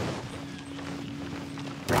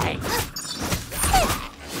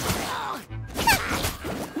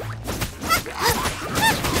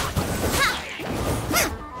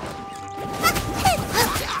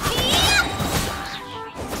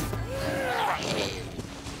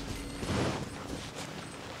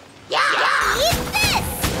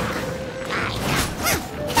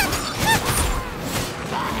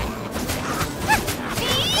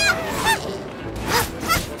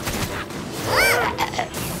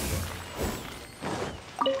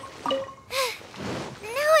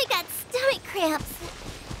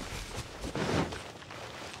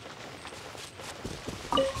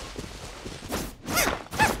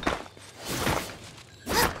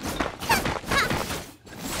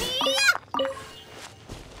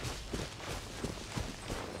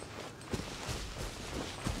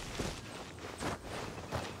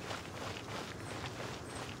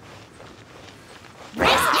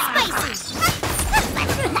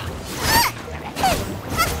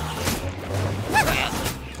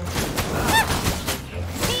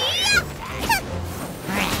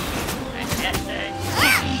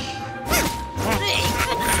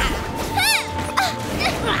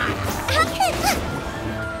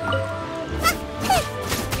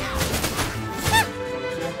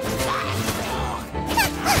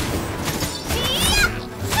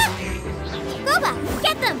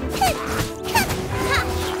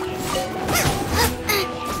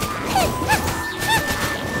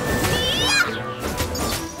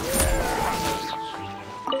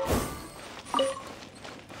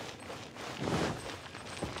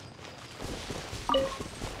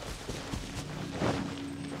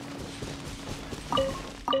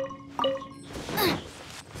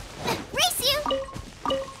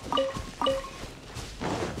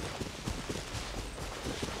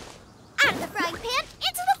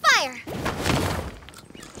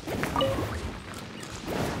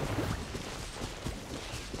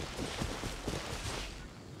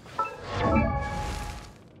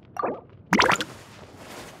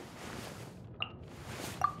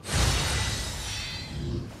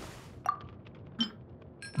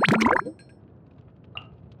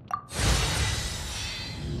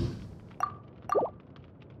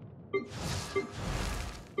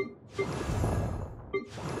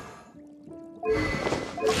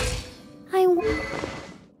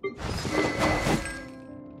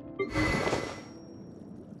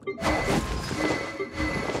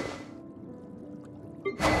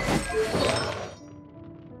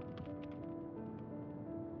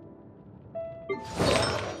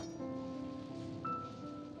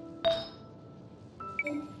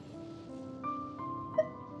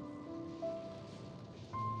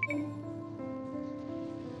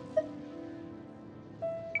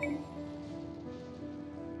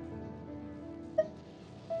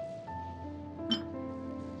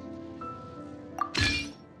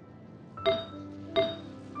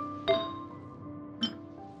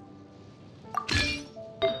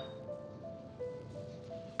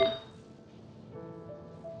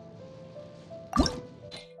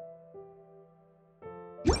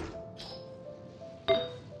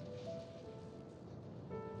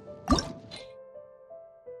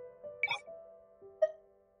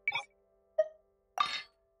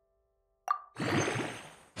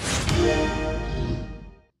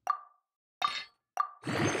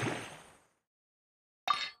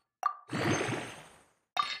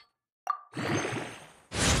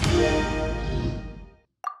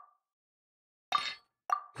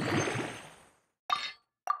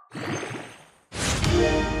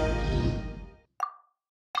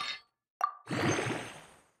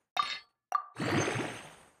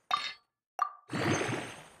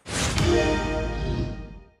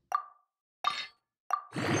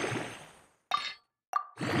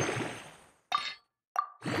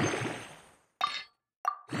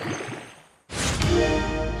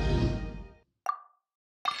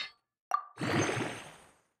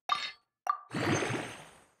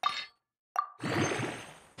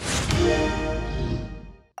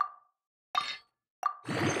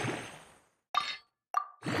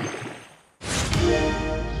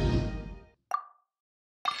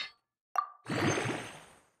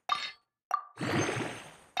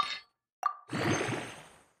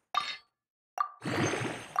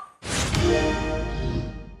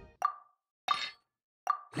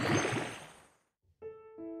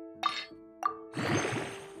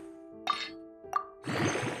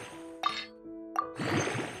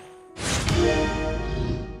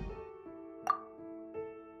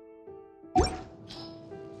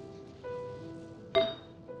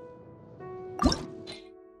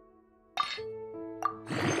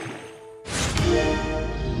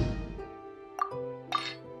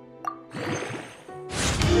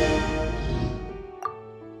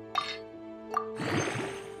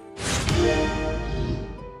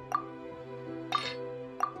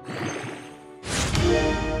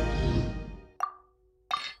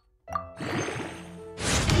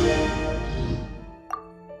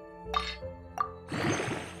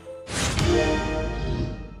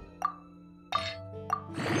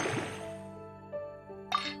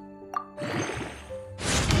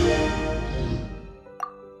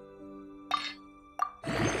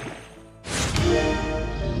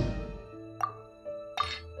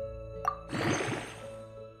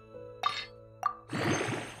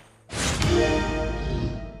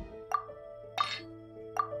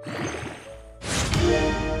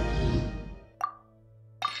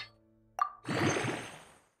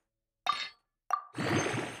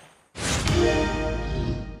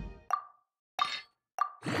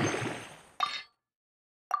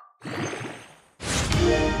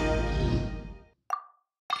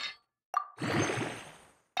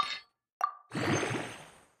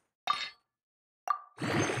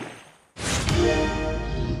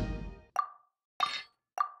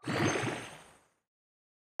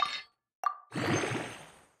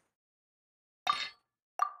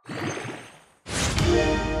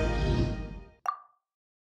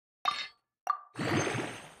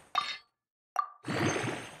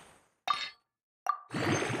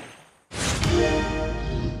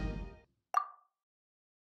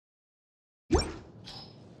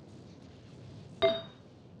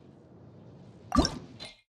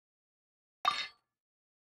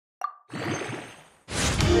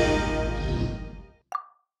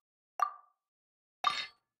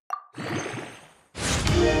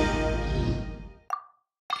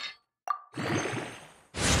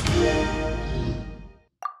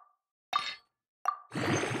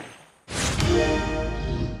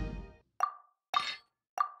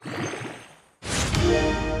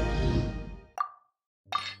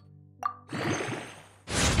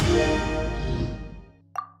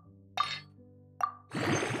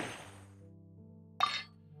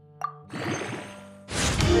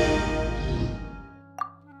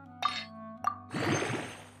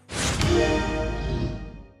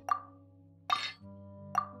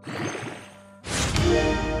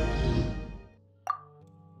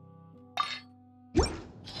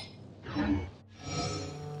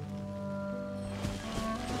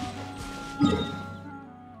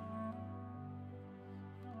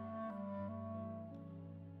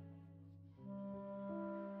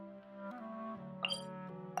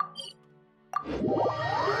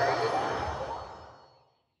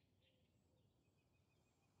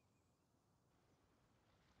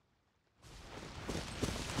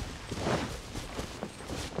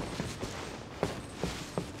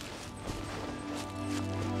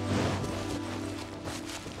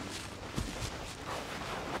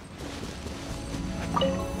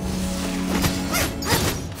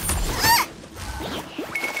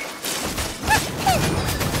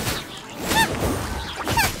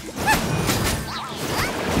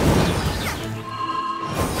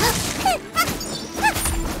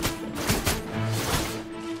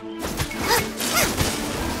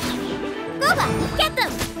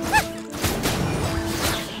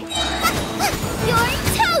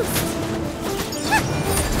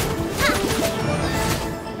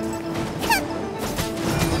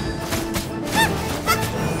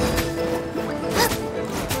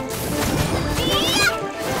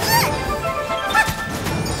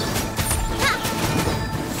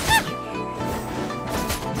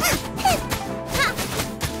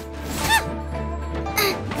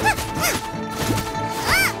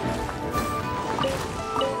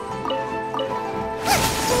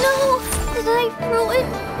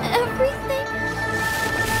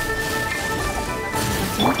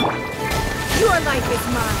 Your life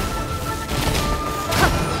is mine.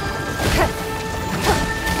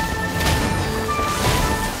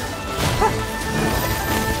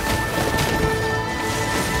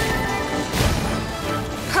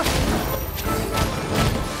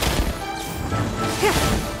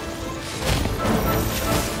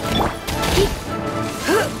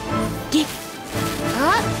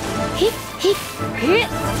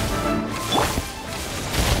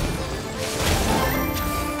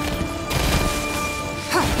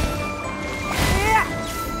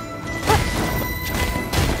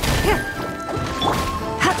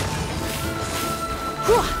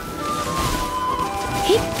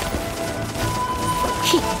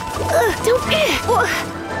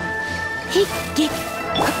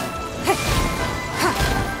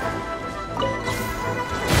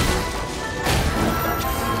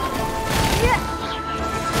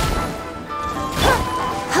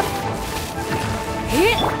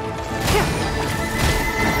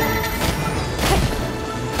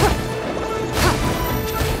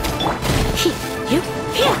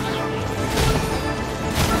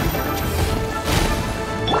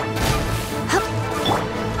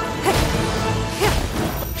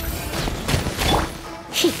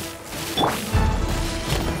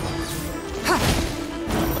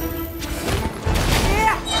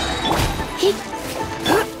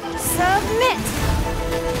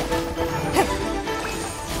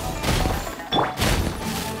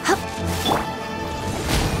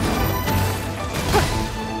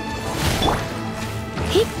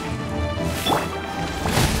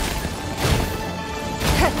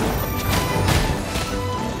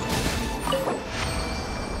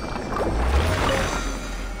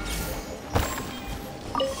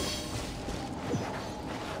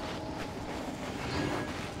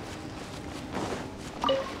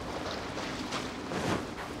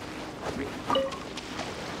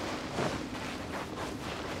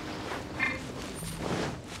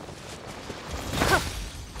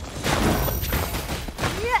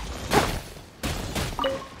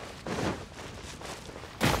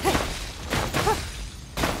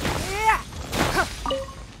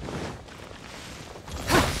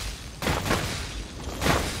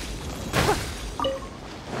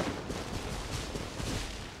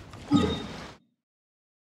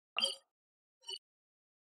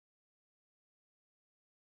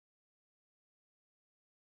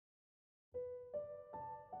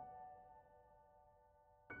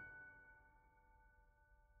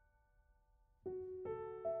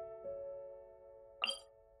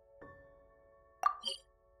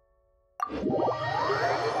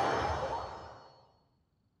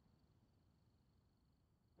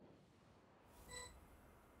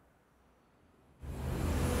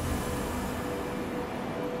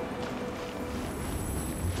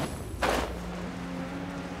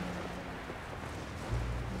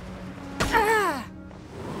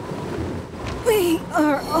 We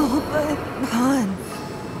are all but gone.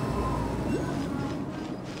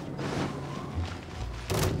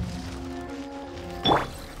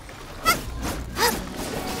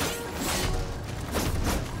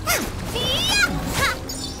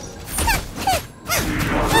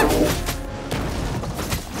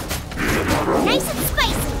 Nice and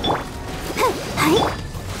spicy.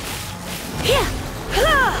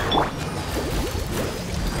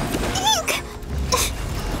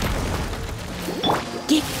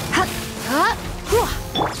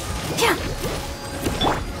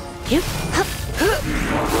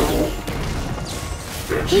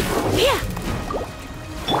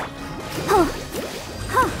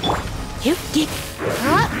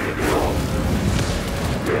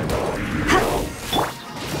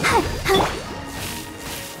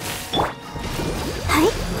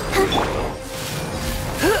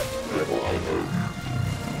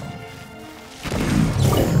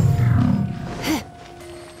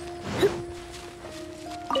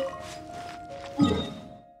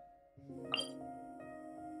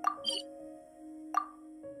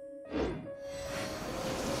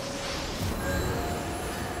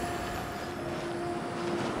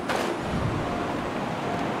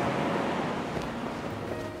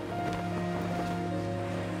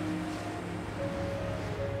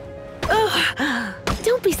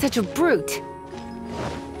 Don't be such a brute.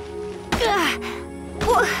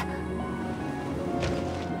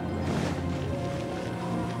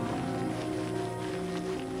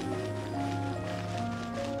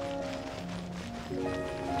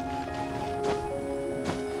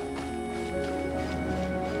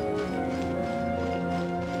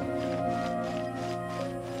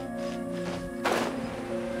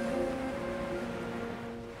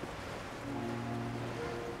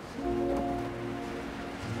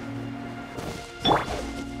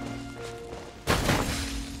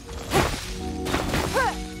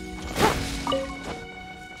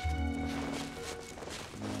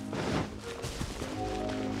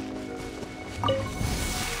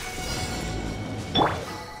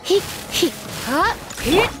 Out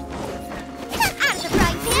of the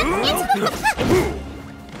frying pan, into the...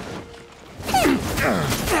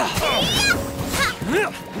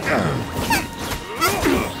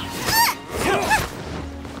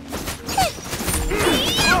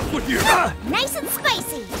 With you! Nice and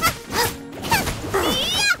spicy.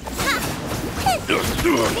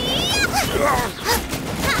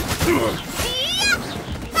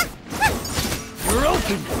 You're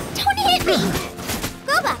open! Don't hit me!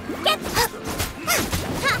 Goba, get...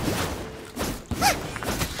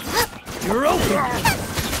 You're open!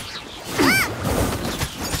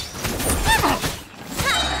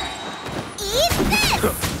 Eat this!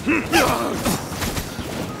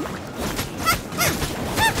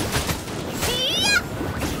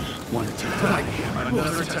 Wanted to die.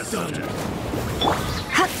 Another test done.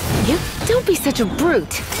 You don't be such a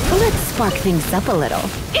brute. Let's spark things up a little.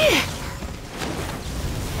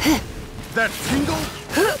 That tingle?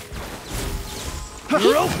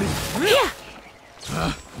 You're open!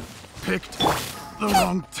 Picked the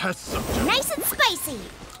wrong test subject. Nice and spicy.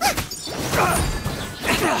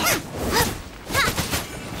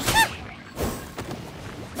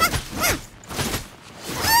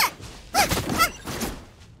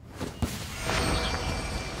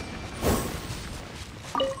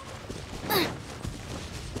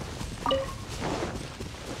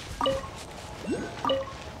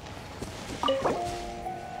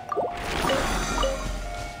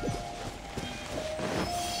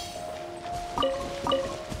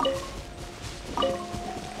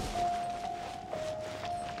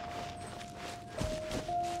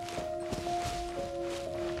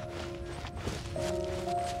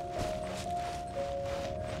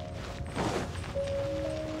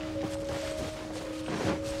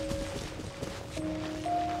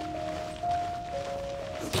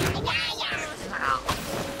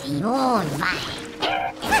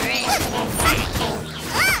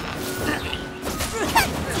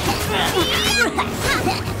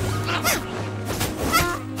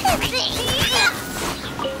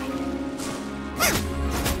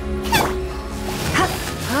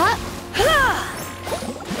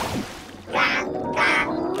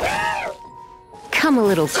 Come a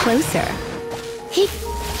little closer.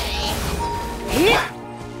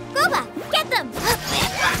 Goba, get them!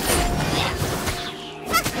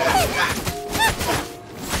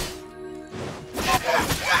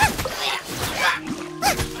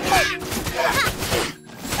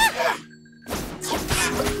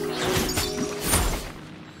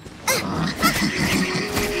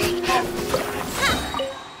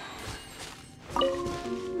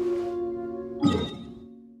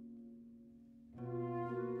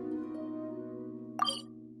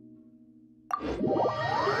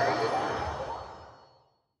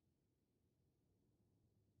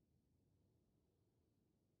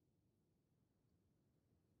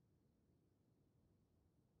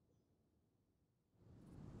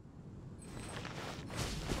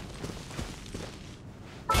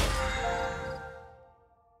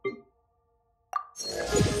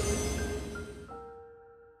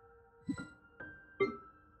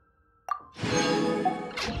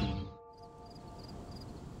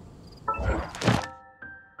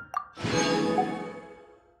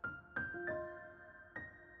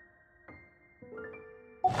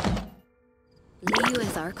 Liu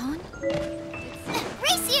as Archon?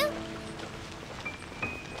 Race you!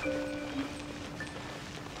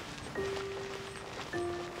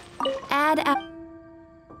 Add up.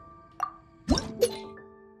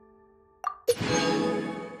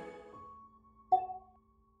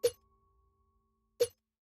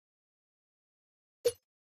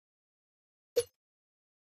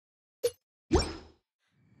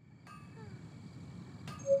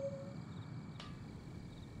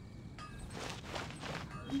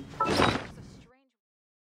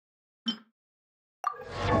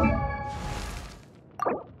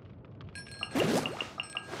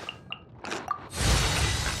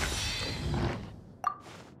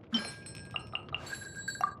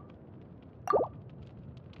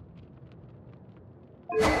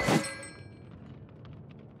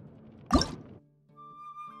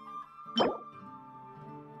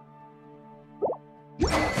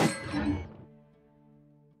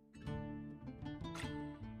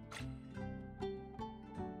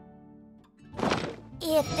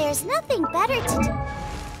 If there's nothing better to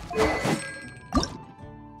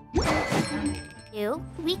do,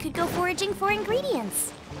 we could go foraging for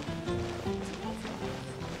ingredients.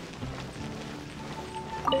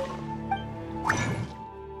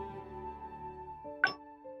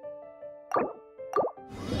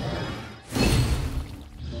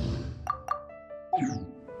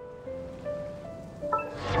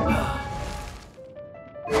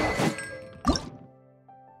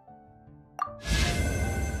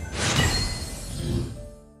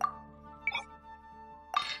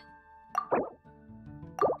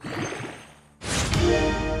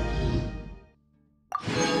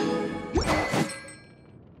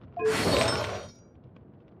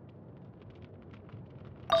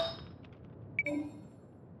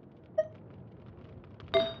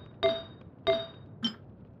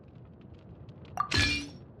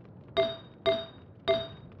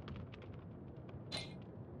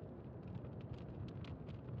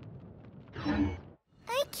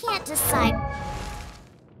 decide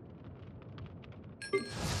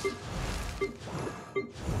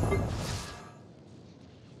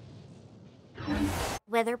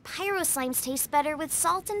whether pyro slimes taste better with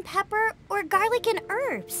salt and pepper or garlic and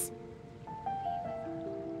herbs.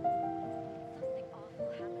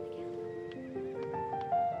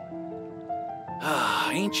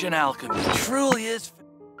 Ancient alchemy truly is